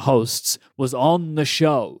the hosts was on the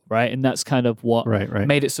show, right? And that's kind of what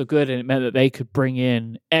made it so good, and it meant that they could bring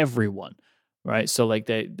in everyone, right? So like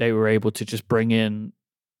they were able to just bring in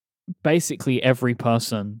basically every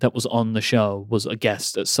person that was on the show was a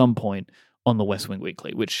guest at some point on The West Wing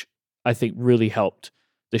Weekly, which I think really helped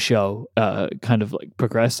the show kind of like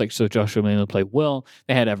progress. Like, so Joshua Malina played Will.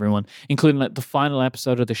 They had everyone, including like the final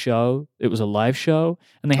episode of the show. It was a live show,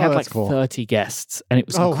 and they had like 30 guests, and it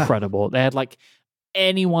was incredible. Wow. They had like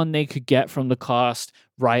anyone they could get from the cast,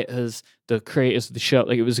 writers, the creators of the show.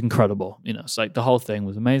 Like, it was incredible. It's like the whole thing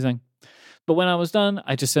was amazing. But when I was done,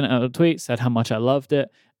 I just sent out a tweet, said how much I loved it,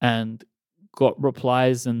 and got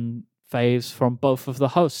replies and faves from both of the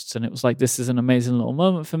hosts, and it was like, this is an amazing little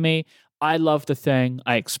moment for me. I love the thing.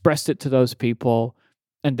 I expressed it to those people,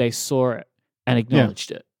 and they saw it and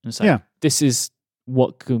acknowledged it. And it's like, this is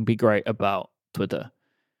what can be great about Twitter.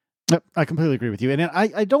 Yep, I completely agree with you. And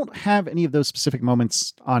I don't have any of those specific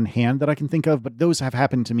moments on hand that I can think of, but those have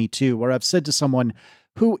happened to me too, where I've said to someone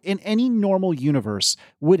who in any normal universe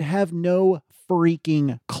would have no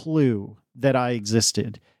freaking clue that I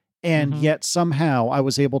existed. And yet somehow I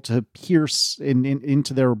was able to pierce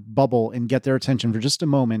into their bubble and get their attention for just a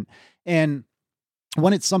moment. And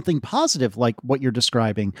when it's something positive, like what you're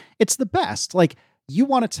describing, it's the best. Like, you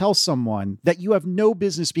want to tell someone that you have no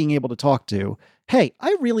business being able to talk to, hey,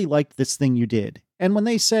 I really liked this thing you did. And when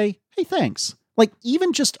they say, hey, thanks, like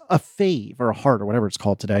even just a fave or a heart or whatever it's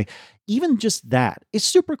called today, even just that is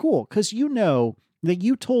super cool, because you know that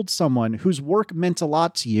you told someone whose work meant a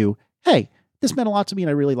lot to you, hey, this meant a lot to me and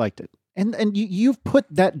I really liked it. And you've put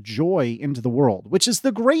that joy into the world, which is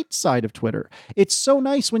the great side of Twitter. It's so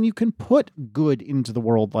nice when you can put good into the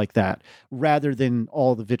world like that, rather than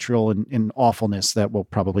all the vitriol and awfulness that we'll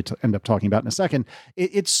probably end up talking about in a second.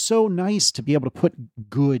 It's so nice to be able to put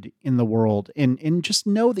good in the world and just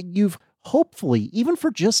know that you've hopefully, even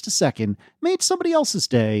for just a second, made somebody else's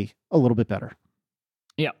day a little bit better.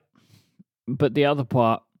 Yeah. But the other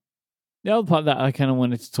part that I kind of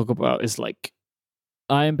wanted to talk about is like,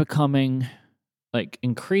 I am becoming like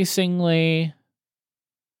increasingly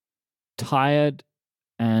tired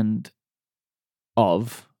and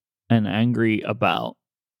angry about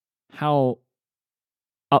how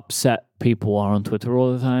upset people are on Twitter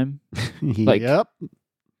all the time. Like,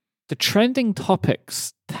 the trending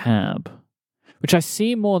topics tab, which I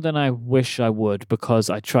see more than I wish I would, because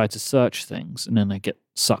I try to search things and then I get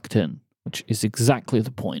sucked in, which is exactly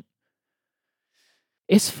the point.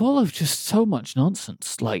 It's full of just so much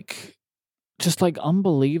nonsense, like, just like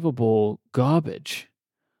unbelievable garbage.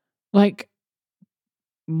 Like,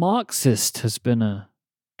 Marxist has been a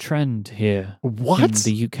trend here in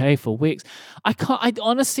the UK for weeks. I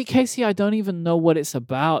honestly, Casey, I don't even know what it's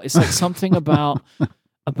about. It's like something about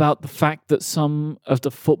the fact that some of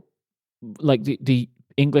the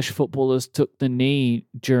English footballers took the knee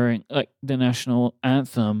during like the national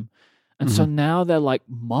anthem. And so now they're like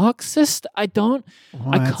Marxist. I can't,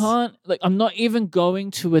 like, I'm not even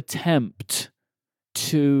going to attempt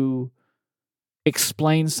to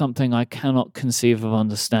explain something I cannot conceive of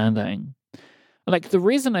understanding. Like, the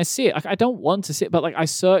reason I see it, I don't want to see it, but like, I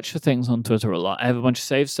search for things on Twitter a lot. I have a bunch of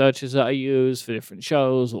saved searches that I use for different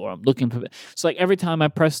shows, or I'm looking for it. So like, every time I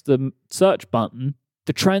press the search button,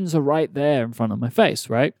 the trends are right there in front of my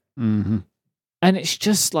face, right? Mm-hmm. And it's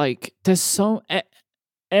just like,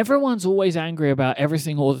 everyone's always angry about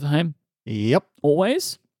everything all the time. Yep.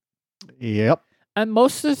 Always. Yep. And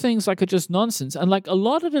most of the things like are just nonsense. And like a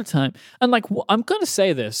lot of the time, and like I'm going to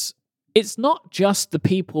say this, it's not just the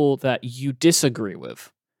people that you disagree with.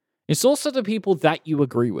 It's also the people that you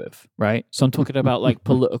agree with, right? So I'm talking about like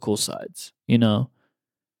political sides, you know?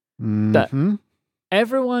 That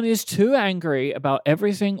everyone is too angry about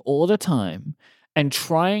everything all the time and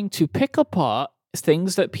trying to pick apart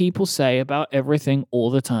things that people say about everything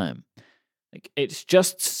all the time. Like, it's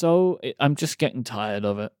just I'm just getting tired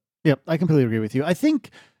of it. Yep, I completely agree with you. I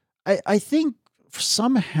think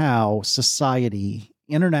somehow society,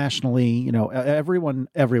 internationally, you know, everyone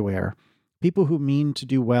everywhere, people who mean to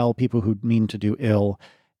do well, people who mean to do ill,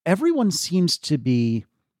 everyone seems to be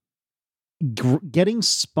getting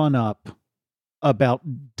spun up about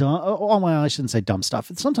I shouldn't say dumb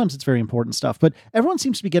stuff. Sometimes it's very important stuff, but everyone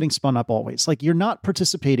seems to be getting spun up always. Like, you're not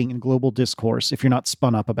participating in global discourse if you're not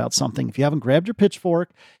spun up about something, if you haven't grabbed your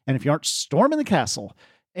pitchfork, and if you aren't storming the castle.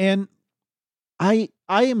 And I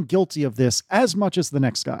am guilty of this as much as the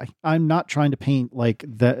next guy. I'm not trying to paint like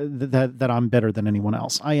that I'm better than anyone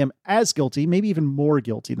else. I am as guilty, maybe even more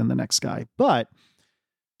guilty than the next guy. But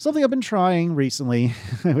something I've been trying recently,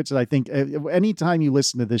 which I think anytime you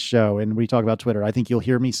listen to this show and we talk about Twitter, I think you'll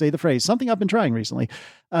hear me say the phrase, something I've been trying recently.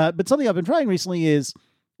 But something I've been trying recently is,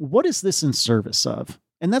 what is this in service of?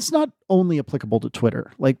 And that's not only applicable to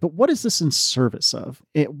Twitter, like, but what is this in service of?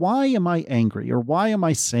 Why am I angry, or why am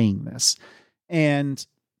I saying this? And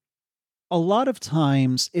a lot of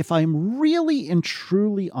times, if I'm really and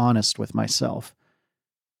truly honest with myself,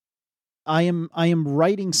 I am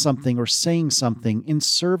writing something or saying something in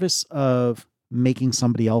service of making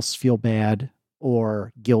somebody else feel bad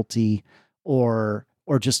or guilty or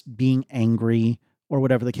just being angry or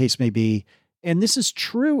whatever the case may be. And this is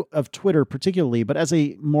true of Twitter particularly, but as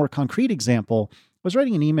a more concrete example, I was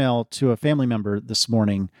writing an email to a family member this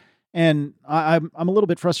morning, And I'm a little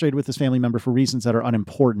bit frustrated with this family member for reasons that are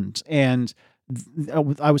unimportant. And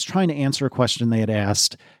I was trying to answer a question they had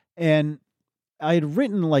asked, and I had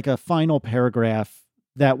written like a final paragraph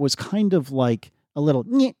that was kind of like a little,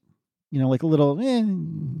 like a little,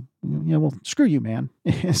 well, screw you, man,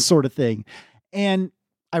 sort of thing. And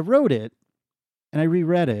I wrote it and I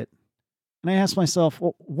reread it. And I asked myself,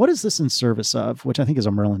 well, what is this in service of? Which I think is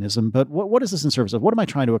a Merlinism, but what is this in service of? What am I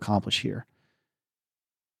trying to accomplish here?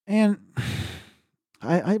 And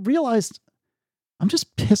I realized I'm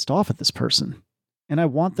just pissed off at this person and I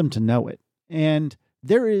want them to know it. And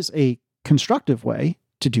there is a constructive way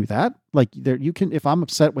to do that. Like you can, if I'm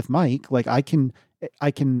upset with Mike, like I can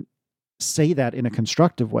say that in a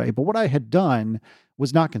constructive way. But what I had done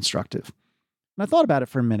was not constructive. And I thought about it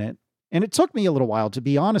for a minute, and it took me a little while to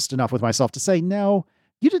be honest enough with myself to say, no,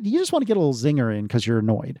 you just want to get a little zinger in because you're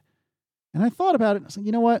annoyed. And I thought about it and I was like,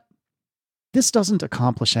 you know what? This doesn't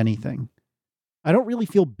accomplish anything. I don't really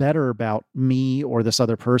feel better about me or this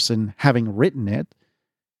other person having written it.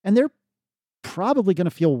 And they're probably going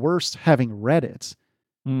to feel worse having read it.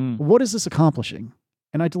 What is this accomplishing?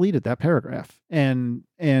 And I deleted that paragraph. And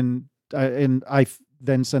I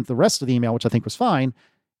then sent the rest of the email, which I think was fine.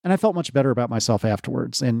 And I felt much better about myself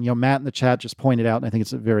afterwards. And, Matt in the chat just pointed out, and I think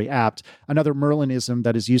it's very apt, another Merlinism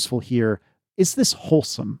that is useful here. Is this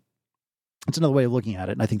wholesome? It's another way of looking at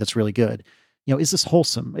it. And I think that's really good. Is this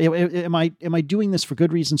wholesome? Am I doing this for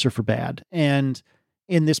good reasons or for bad? And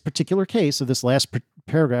in this particular case of this last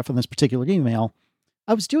paragraph in this particular email,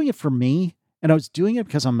 I was doing it for me, and I was doing it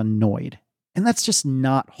because I'm annoyed. And that's just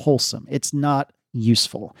not wholesome. It's not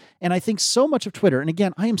useful. And I think so much of Twitter, and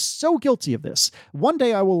again, I am so guilty of this. One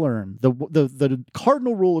day I will learn the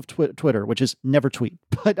cardinal rule of Twitter, which is never tweet,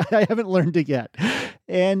 but I haven't learned it yet.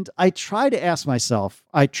 And I try very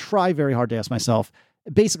hard to ask myself,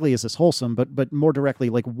 basically, is this wholesome? But more directly,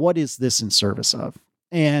 like, what is this in service of?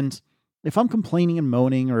 And if I'm complaining and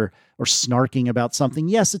moaning or snarking about something,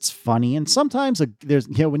 yes, it's funny. And sometimes there's,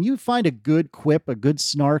 when you find a good quip, a good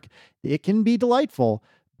snark, it can be delightful.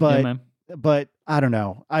 But I don't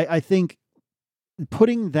know. I think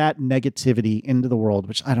putting that negativity into the world,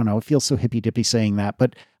 which I don't know, it feels so hippy dippy saying that,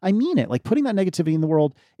 but I mean it. Like, putting that negativity in the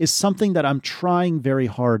world is something that I'm trying very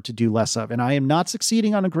hard to do less of. And I am not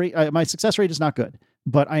succeeding on my success rate is not good,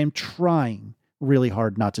 but I am trying really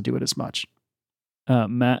hard not to do it as much.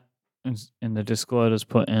 Matt in the Discord has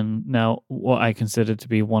put in now what I consider to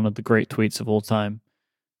be one of the great tweets of all time.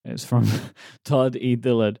 It's from Todd E.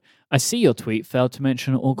 Dillard. I see your tweet failed to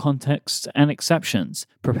mention all contexts and exceptions.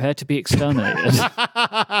 Prepare to be exterminated.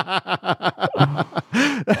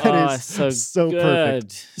 That is so good.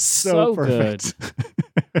 Perfect. So perfect. Good.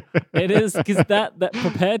 It is, because that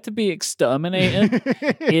prepared to be exterminated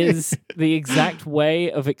is the exact way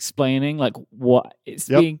of explaining like what it's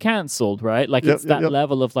being cancelled, right? Like it's that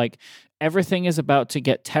level of like, everything is about to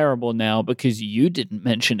get terrible now because you didn't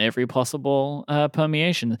mention every possible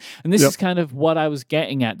permeation. And this is kind of what I was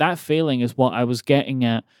getting at. That feeling is what I was getting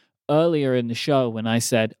at earlier in the show when I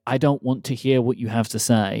said, I don't want to hear what you have to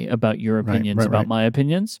say about your opinions about my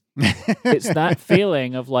opinions. It's that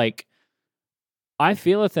feeling of like, I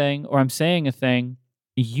feel a thing or I'm saying a thing.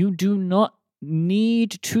 You do not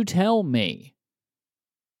need to tell me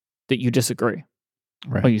that you disagree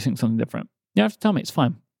or you think something different. You have to tell me. It's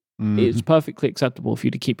fine. Mm-hmm. It's perfectly acceptable for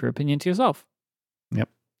you to keep your opinion to yourself. Yep.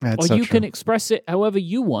 Or you can express it however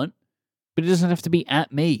you want, but it doesn't have to be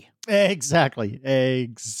at me. Exactly.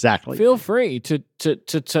 Feel free to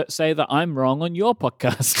say that I'm wrong on your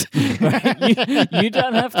podcast. Right? You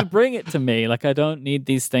don't have to bring it to me. Like, I don't need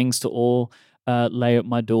these things to all lay at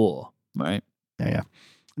my door. Right. Yeah.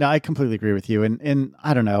 No, I completely agree with you. And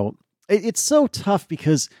I don't know. It's so tough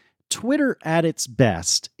because Twitter at its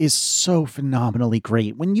best is so phenomenally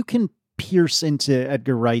great when you can pierce into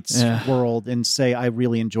Edgar Wright's world and say, I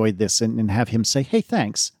really enjoyed this, and have him say, hey,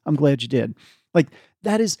 thanks. I'm glad you did. Like,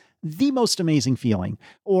 that is the most amazing feeling.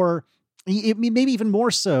 Or maybe even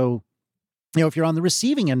more so, if you're on the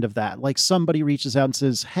receiving end of that, like somebody reaches out and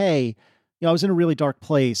says, hey, I was in a really dark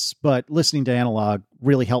place, but listening to Analog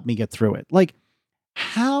really helped me get through it. Like,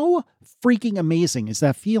 how freaking amazing is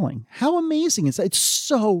that feeling? How amazing is that? It's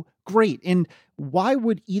so great. And why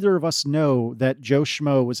would either of us know that Joe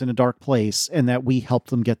Schmo was in a dark place and that we helped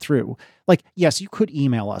them get through? Like, yes, you could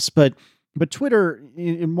email us, but Twitter,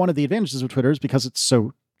 in one of the advantages of Twitter is because it's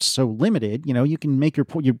so limited, you can make your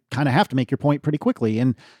point, you kind of have to make your point pretty quickly.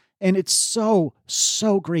 And it's so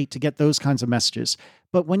great to get those kinds of messages.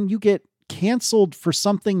 But when you get canceled for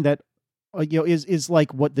something that is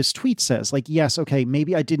like what this tweet says, like, yes, okay,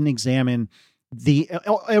 maybe I didn't examine the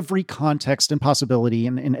every context and possibility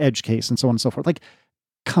and edge case and so on and so forth. Like,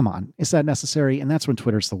 come on, is that necessary? And that's when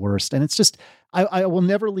Twitter's the worst. And it's just, I will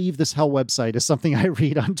never leave this hell website as something I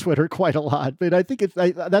read on Twitter quite a lot. But I think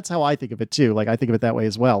that's how I think of it too. Like, I think of it that way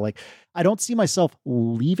as well. Like, I don't see myself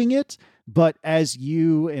leaving it, but as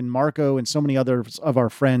you and Marco and so many others of our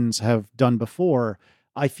friends have done before,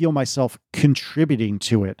 I feel myself contributing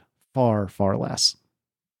to it far, far less.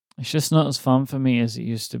 It's just not as fun for me as it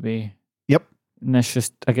used to be. Yep. And I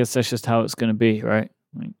guess that's just how it's going to be, right?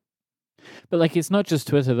 But like, it's not just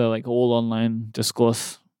Twitter though. Like, all online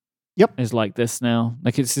discourse, is like this now.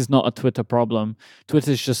 Like, this is not a Twitter problem.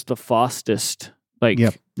 Twitter's just the fastest, like,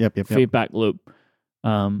 feedback loop.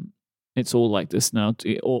 It's all like this now,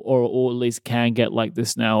 or at least can get like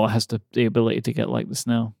this now, or has the ability to get like this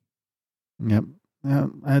now. Yep. Yeah,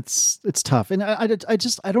 it's tough, and I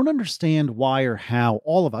don't understand why or how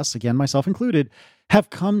all of us, again myself included,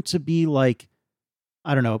 have come to be like,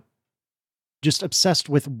 I don't know, just obsessed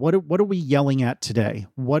with what are we yelling at today?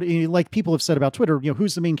 What, like people have said about Twitter,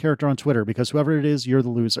 who's the main character on Twitter? Because whoever it is, you're the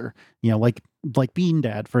loser. Like Bean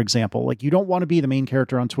Dad, for example. Like, you don't want to be the main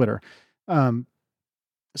character on Twitter.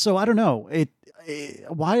 So I don't know.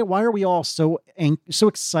 Why are we all so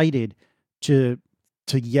excited to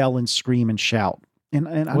yell and scream and shout? And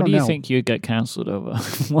I don't know. What do you think you'd get cancelled over?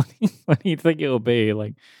 What do you think it will be?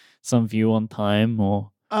 Like, some view on time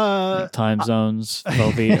or time zones?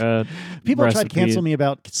 People have tried to cancel me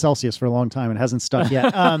about Celsius for a long time and it hasn't stuck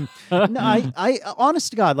yet. No, I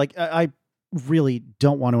honest to God, like, I really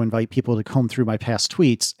don't want to invite people to comb through my past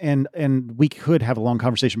tweets, and we could have a long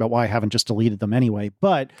conversation about why I haven't just deleted them anyway.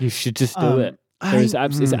 But you should just do it. It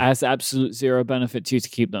has absolute zero benefit to you to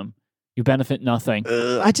keep them. You benefit nothing.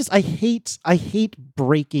 I hate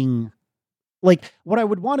breaking. Like, what I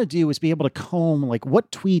would want to do is be able to comb, like,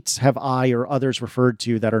 what tweets have I or others referred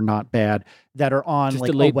to that are not bad, that are on just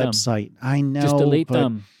like a website. I know. Just delete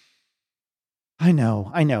them. I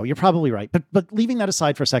know. You're probably right. But leaving that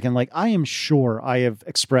aside for a second, like, I am sure I have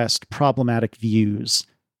expressed problematic views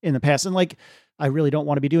in the past. And like, I really don't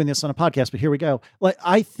want to be doing this on a podcast, but here we go. Like,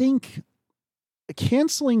 I think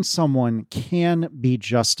canceling someone can be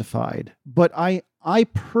justified, but I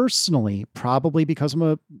personally, probably because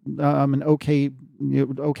I'm an okay,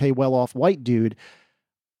 well-off white dude,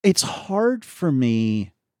 it's hard for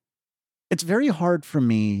me. It's very hard for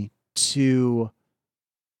me to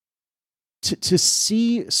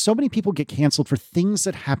see so many people get canceled for things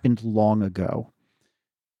that happened long ago.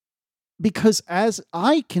 Because as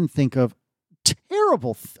I can think of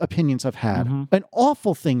terrible opinions I've had and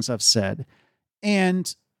awful things I've said,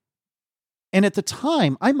 and at the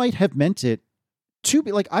time I might have meant it to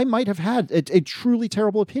be like, I might have had a truly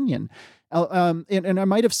terrible opinion. And I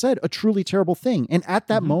might have said a truly terrible thing. And at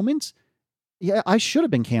that moment, yeah, I should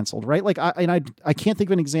have been canceled, right? Like, I can't think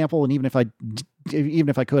of an example. And even if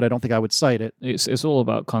I could, I don't think I would cite it. It's all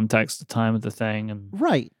about context, the time of the thing, and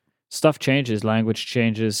right. Stuff changes, language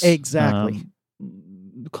changes. Exactly.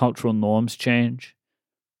 Cultural norms change.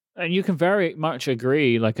 And you can very much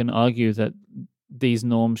agree, like, and argue that these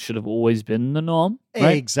norms should have always been the norm.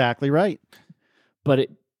 Right? Exactly right. But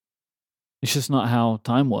it's just not how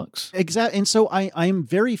time works. Exactly. And so I'm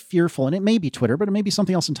very fearful, and it may be Twitter, but it may be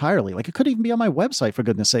something else entirely. Like, it could even be on my website, for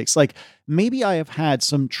goodness sakes. Like, maybe I have had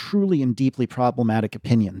some truly and deeply problematic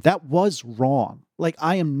opinion that was wrong. Like,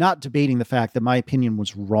 I am not debating the fact that my opinion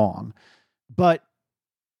was wrong, but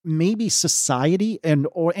maybe society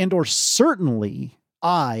or certainly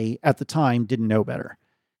I at the time didn't know better.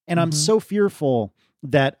 And I'm so fearful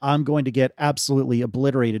that I'm going to get absolutely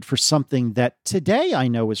obliterated for something that today I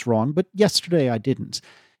know is wrong, but yesterday I didn't.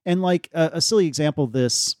 And like a silly example of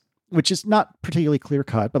this, which is not particularly clear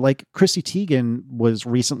cut, but like Chrissy Teigen was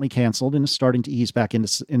recently canceled and is starting to ease back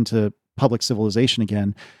into public civilization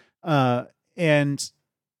again. And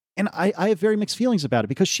I have very mixed feelings about it,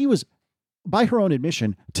 because she was, by her own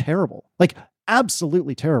admission, terrible, like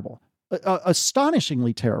absolutely terrible,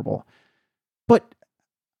 astonishingly terrible. But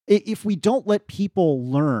if we don't let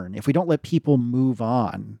people learn, if we don't let people move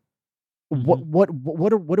on, what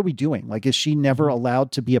are we doing? Like, is she never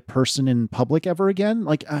allowed to be a person in public ever again?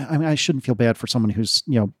 Like, I mean, I shouldn't feel bad for someone who's,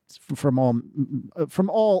 from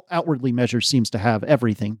all outwardly measures seems to have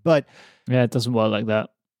everything, but yeah, it doesn't work like that.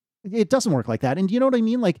 It doesn't work like that. And you know what I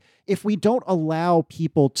mean? Like, if we don't allow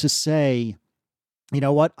people to say, you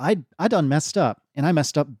know what, I done messed up, and I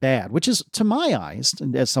messed up bad, which is, to my eyes,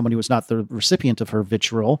 as someone who was not the recipient of her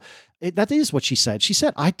vitriol, that is what she said. She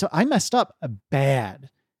said, I messed up bad,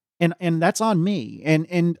 and that's on me.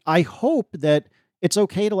 And I hope that it's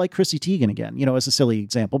okay to like Chrissy Teigen again, as a silly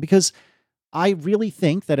example, because I really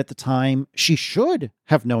think that at the time she should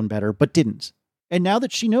have known better, but didn't. And now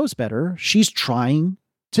that she knows better, she's trying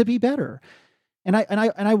to be better. And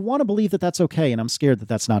I want to believe that that's okay, and I'm scared that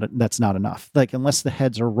that's not enough. Like, unless the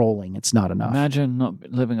heads are rolling, it's not enough. Imagine not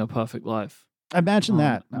living a perfect life. Imagine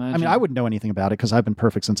that. I mean, I wouldn't know anything about it because I've been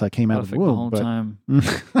perfect since I came out of the womb. The whole time.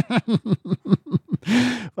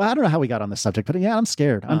 Well, I don't know how we got on this subject, but yeah, I'm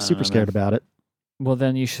scared. I'm super scared about it. Well,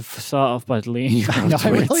 then you should start off by deleting your tweets. I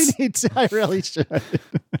really need to. I really should.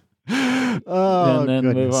 Oh, and then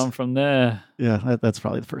move on from there. Yeah, that's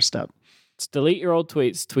probably the first step. Just delete your old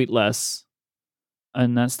tweets, tweet less,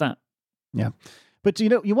 and that's that. Yeah, but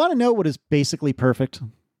you want to know what is basically perfect?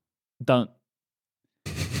 Don't.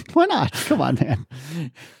 Why not? Come on, man.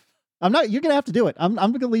 I'm not. You're gonna have to do it. I'm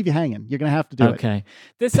gonna leave you hanging. You're gonna have to do it. Okay.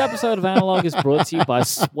 This episode of Analog is brought to you by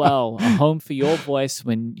Swell, a home for your voice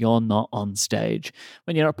when you're not on stage.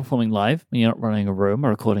 When you're not performing live, when you're not running a room or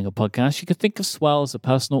recording a podcast, you could think of Swell as a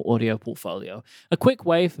personal audio portfolio, a quick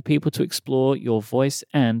way for people to explore your voice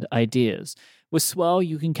and ideas. With Swell,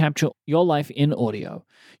 you can capture your life in audio.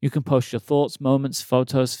 You can post your thoughts, moments,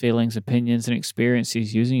 photos, feelings, opinions, and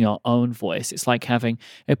experiences using your own voice. It's like having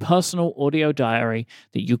a personal audio diary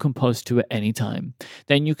that you can post to at any time.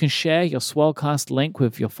 Then you can share your Swellcast link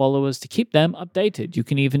with your followers to keep them updated. You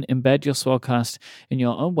can even embed your Swellcast in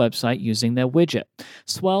your own website using their widget.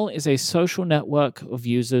 Swell is a social network of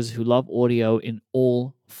users who love audio in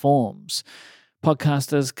all forms.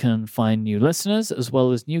 Podcasters can find new listeners as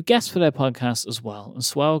well as new guests for their podcasts as well. And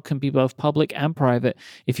Swell can be both public and private.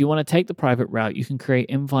 If you want to take the private route, you can create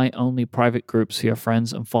invite-only private groups for your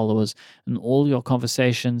friends and followers, and all your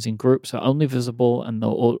conversations in groups are only visible and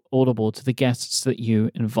audible to the guests that you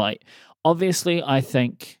invite. Obviously, I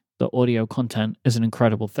think the audio content is an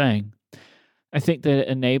incredible thing. I think that it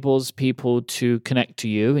enables people to connect to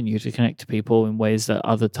you and you to connect to people in ways that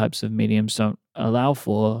other types of mediums don't allow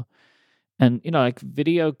for. And, like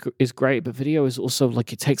video is great, but video is also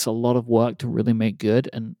like it takes a lot of work to really make good,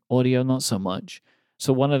 and audio not so much.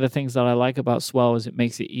 So one of the things that I like about Swell is it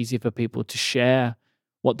makes it easy for people to share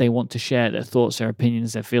what they want to share, their thoughts, their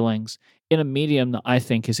opinions, their feelings, in a medium that I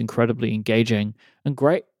think is incredibly engaging and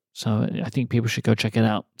great. So I think people should go check it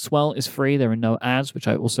out. Swell is free. There are no ads, which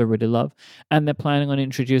I also really love. And they're planning on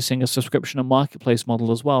introducing a subscription and marketplace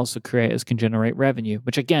model as well, so creators can generate revenue,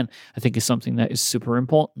 which again, I think is something that is super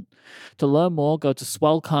important. To learn more, go to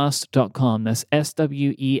swellcast.com. That's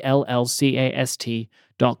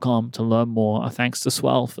SWELLCAST.com to learn more. Thanks to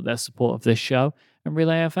Swell for their support of this show and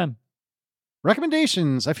Relay FM.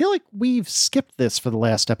 Recommendations. I feel like we've skipped this for the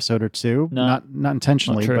last episode or two. No, not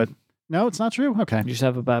intentionally, not but... No, it's not true? Okay. You just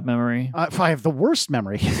have a bad memory. I have the worst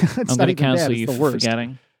memory. I'm going to cancel you for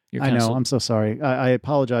forgetting. I know. I'm so sorry. I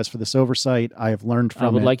apologize for this oversight. I have learned from it. I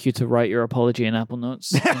would like you to write your apology in Apple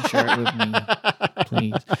Notes and share it with me,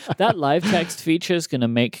 please. That live text feature is going to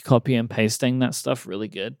make copy and pasting that stuff really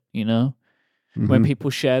good, Mm-hmm. When people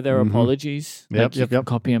share their apologies, you can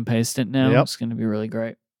copy and paste it now. It's going to be really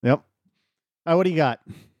great. Yep. What do you got?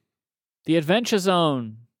 The Adventure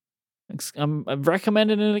Zone. I'm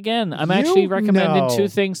recommending it again. I'm actually recommending two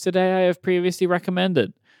things today I have previously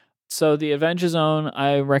recommended. So the Adventure Zone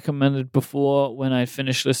I recommended before when I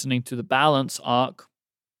finished listening to the Balance arc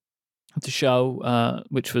of the show,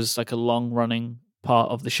 which was like a long-running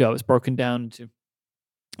part of the show. It's broken down into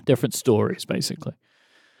different stories, basically.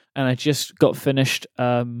 And I just got finished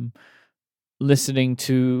listening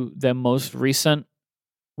to their most recent,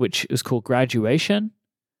 which is called Graduation,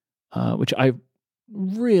 which I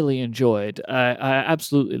really enjoyed. I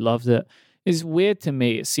absolutely loved it. It's weird to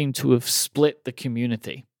me. It seemed to have split the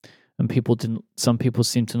community, and some people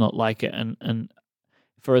seem to not like it. And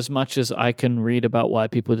for as much as I can read about why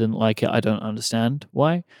people didn't like it, I don't understand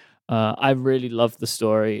why. I really loved the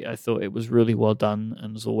story. I thought it was really well done,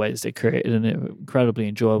 and as always, they created an incredibly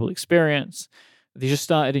enjoyable experience. They just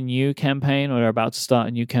started a new campaign, or they're about to start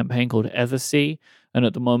a new campaign called Ethersea, and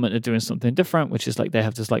at the moment they're doing something different, which is like they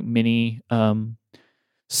have this like mini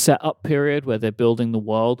setup period where they're building the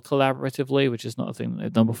world collaboratively, which is not a thing that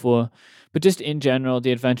they've done before. But just in general,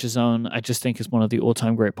 the Adventure Zone, I just think is one of the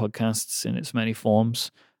all-time great podcasts in its many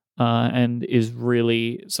forms, and is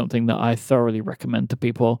really something that I thoroughly recommend to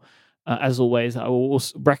people. As always, I will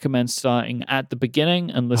also recommend starting at the beginning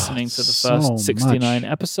and listening to the first 69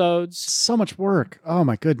 episodes. So much work. Oh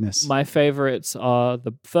my goodness. My favorites are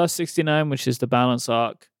the first 69, which is the Balance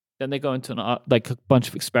arc. Then they go into a bunch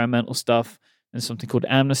of experimental stuff. And something called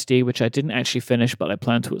Amnesty, which I didn't actually finish, but I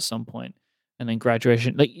plan to at some point. And then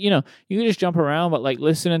Graduation. You can just jump around, but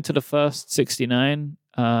listening to the first 69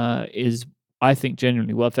 is, I think,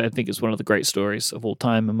 genuinely worth it. I think it's one of the great stories of all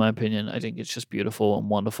time, in my opinion. I think it's just beautiful and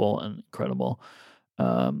wonderful and incredible.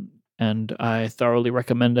 And I thoroughly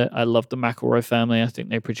recommend it. I love the McElroy family. I think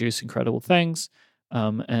they produce incredible things.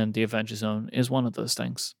 And the Adventure Zone is one of those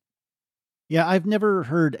things. Yeah, I've never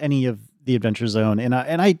heard any of the Adventure Zone, and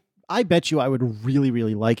I bet you I would really,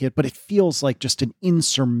 really like it, but it feels like just an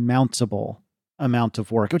insurmountable amount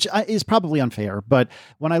of work, which is probably unfair. But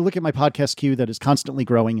when I look at my podcast queue that is constantly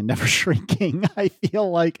growing and never shrinking, I feel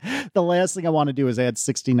like the last thing I want to do is add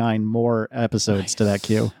 69 more episodes to that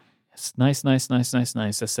queue. It's nice. I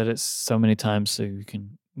said it so many times so you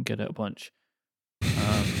can get it a bunch.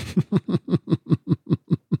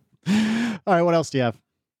 All right, what else do you have?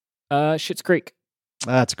 Schitt's Creek.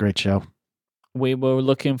 That's a great show. We were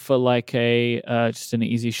looking for like a just an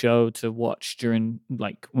easy show to watch during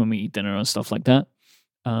like when we eat dinner and stuff like that.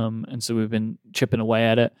 And so we've been chipping away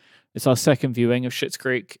at it. It's our second viewing of Schitt's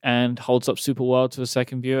Creek and holds up super well to a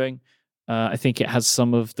second viewing. I think it has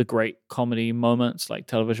some of the great comedy moments, like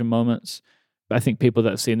television moments. But I think people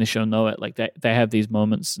that have seen the show know it. Like they have these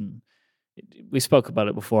moments, and we spoke about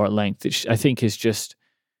it before at length. I think it's just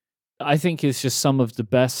some of the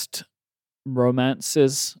best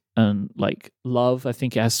romances and like love. I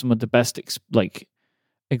think it has some of the best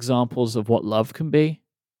examples of what love can be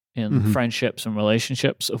in friendships and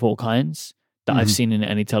relationships of all kinds that I've seen in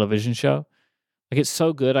any television show. Like it's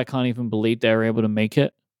so good, I can't even believe they were able to make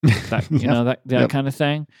it. That that kind of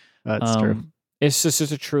thing. That's true. It's just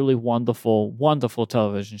a truly wonderful, wonderful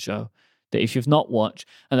television show that if you've not watched,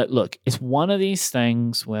 and look, it's one of these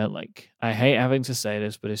things where like I hate having to say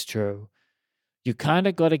this, but it's true. You kind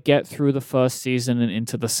of got to get through the first season and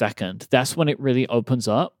into the second. That's when it really opens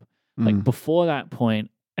up. Like before that point,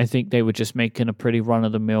 I think they were just making a pretty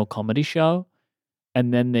run-of-the-mill comedy show,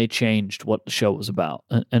 and then they changed what the show was about,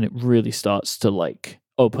 and it really starts to like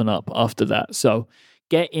open up after that. So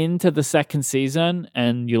get into the second season,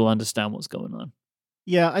 and you'll understand what's going on.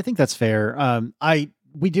 Yeah, I think that's fair.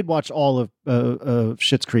 We did watch all of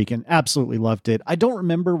Schitt's Creek and absolutely loved it. I don't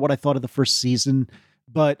remember what I thought of the first season,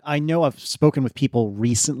 but I know I've spoken with people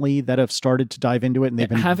recently that have started to dive into it, and they've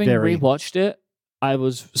been rewatched it. I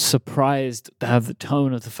was surprised to have the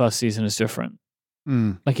tone of the first season is different.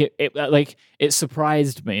 Like it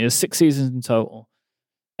surprised me. There's 6 seasons in total,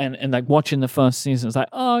 and like watching the first season, it's like,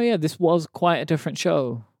 oh yeah, this was quite a different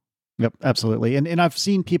show. Yep, absolutely. And I've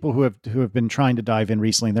seen people who have been trying to dive in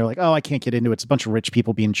recently, and they're like, oh, I can't get into it. It's a bunch of rich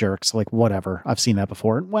people being jerks. Like whatever. I've seen that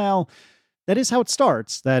before. And well, that is how it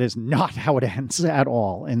starts. That is not how it ends at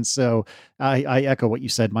all. And so I echo what you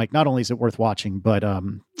said, Mike. Not only is it worth watching, but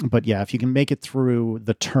yeah, if you can make it through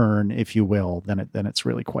the turn, if you will, then it's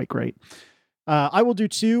really quite great. I will do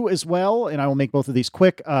 2 as well, and I will make both of these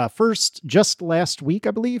quick. First, just last week,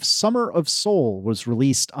 I believe, Summer of Soul was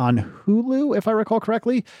released on Hulu, if I recall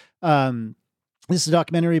correctly. This is a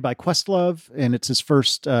documentary by Questlove, and it's his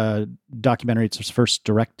first documentary. It's his first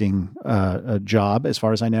directing job, as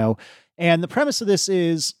far as I know. And the premise of this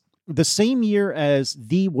is the same year as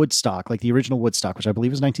the Woodstock, like the original Woodstock, which I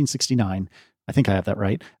believe is 1969. I think I have that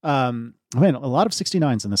right. Man, a lot of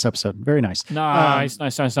 69s in this episode. Very nice. Nice.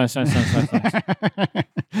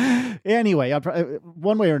 Anyway,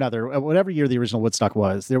 one way or another, whatever year the original Woodstock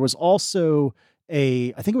was, there was also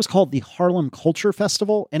I think it was called the Harlem Culture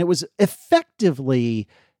Festival, and it was effectively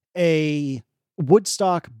a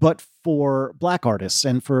Woodstock, but for Black artists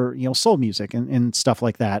and for, soul music and stuff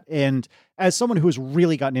like that. And as someone who has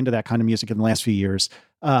really gotten into that kind of music in the last few years,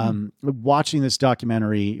 watching this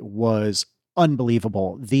documentary was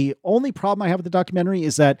unbelievable. The only problem I have with the documentary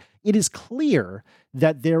is that it is clear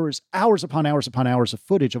that there is hours upon hours upon hours of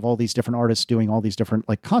footage of all these different artists doing all these different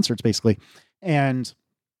like concerts, basically. And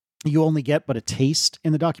you only get but a taste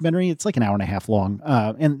in the documentary. It's like an hour and a half long.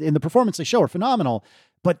 And the performance they show are phenomenal,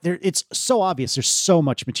 but it's so obvious. There's so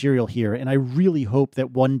much material here. And I really hope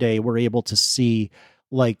that one day we're able to see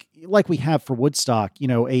like we have for Woodstock,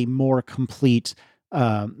 a more complete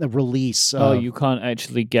release. You can't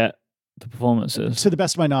actually get the performances. To the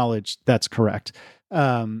best of my knowledge, that's correct.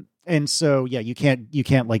 And so, yeah, you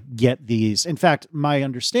can't like get these. In fact, my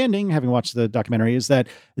understanding, having watched the documentary, is that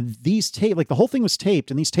these the whole thing was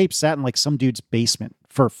taped, and these tapes sat in like some dude's basement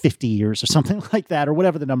for 50 years or something like that, or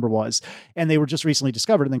whatever the number was. And they were just recently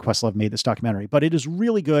discovered, and then Questlove made this documentary. But it is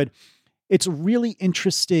really good. It's really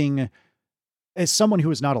interesting. As someone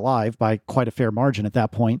who is not alive by quite a fair margin at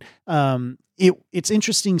that point, it's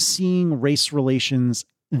interesting seeing race relations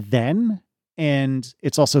then. And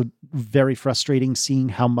it's also very frustrating seeing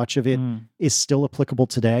how much of it is still applicable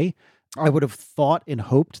today. I would have thought and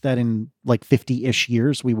hoped that in like 50-ish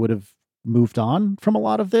years, we would have moved on from a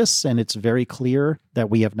lot of this. And it's very clear that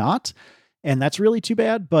we have not. And that's really too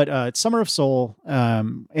bad. But it's Summer of Soul,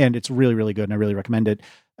 and it's really, really good. And I really recommend it.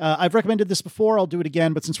 I've recommended this before. I'll do it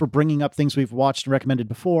again. But since we're bringing up things we've watched and recommended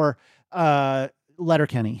before,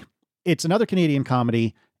 Letterkenny. It's another Canadian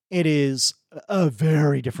comedy. It is a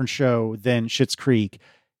very different show than Schitt's Creek.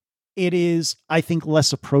 It is, I think,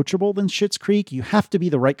 less approachable than Schitt's Creek. You have to be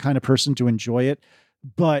the right kind of person to enjoy it.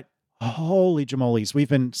 But holy jamolies, we've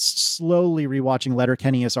been slowly rewatching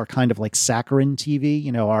Letterkenny as our kind of like saccharine TV,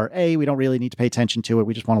 we don't really need to pay attention to it.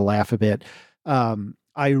 We just want to laugh a bit.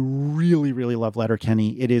 I really, really love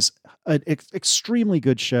Letterkenny. It is an extremely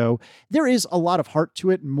good show. There is a lot of heart to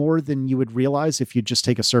it, more than you would realize if you just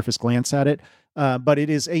take a surface glance at it. But it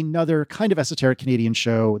is another kind of esoteric Canadian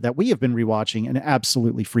show that we have been rewatching and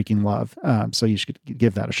absolutely freaking love. So you should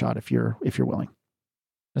give that a shot if you're willing.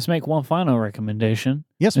 Let's make one final recommendation.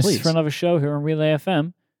 Yes, this please. This is for another show here on Relay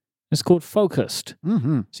FM. It's called Focused.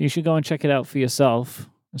 Mm-hmm. So you should go and check it out for yourself.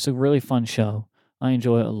 It's a really fun show. I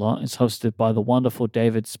enjoy it a lot. It's hosted by the wonderful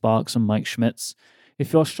David Sparks and Mike Schmitz.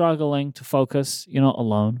 If you're struggling to focus, you're not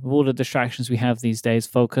alone. With all the distractions we have these days,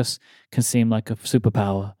 focus can seem like a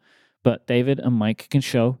superpower. But David and Mike can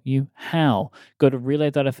show you how. Go to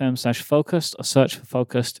relay.fm/focused or search for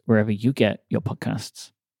Focused wherever you get your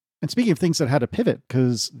podcasts. And speaking of things that had a pivot,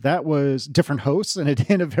 because that was different hosts and it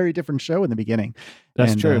had a very different show in the beginning.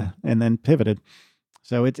 That's true. And then pivoted.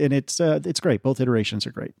 So it's great. Both iterations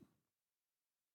are great.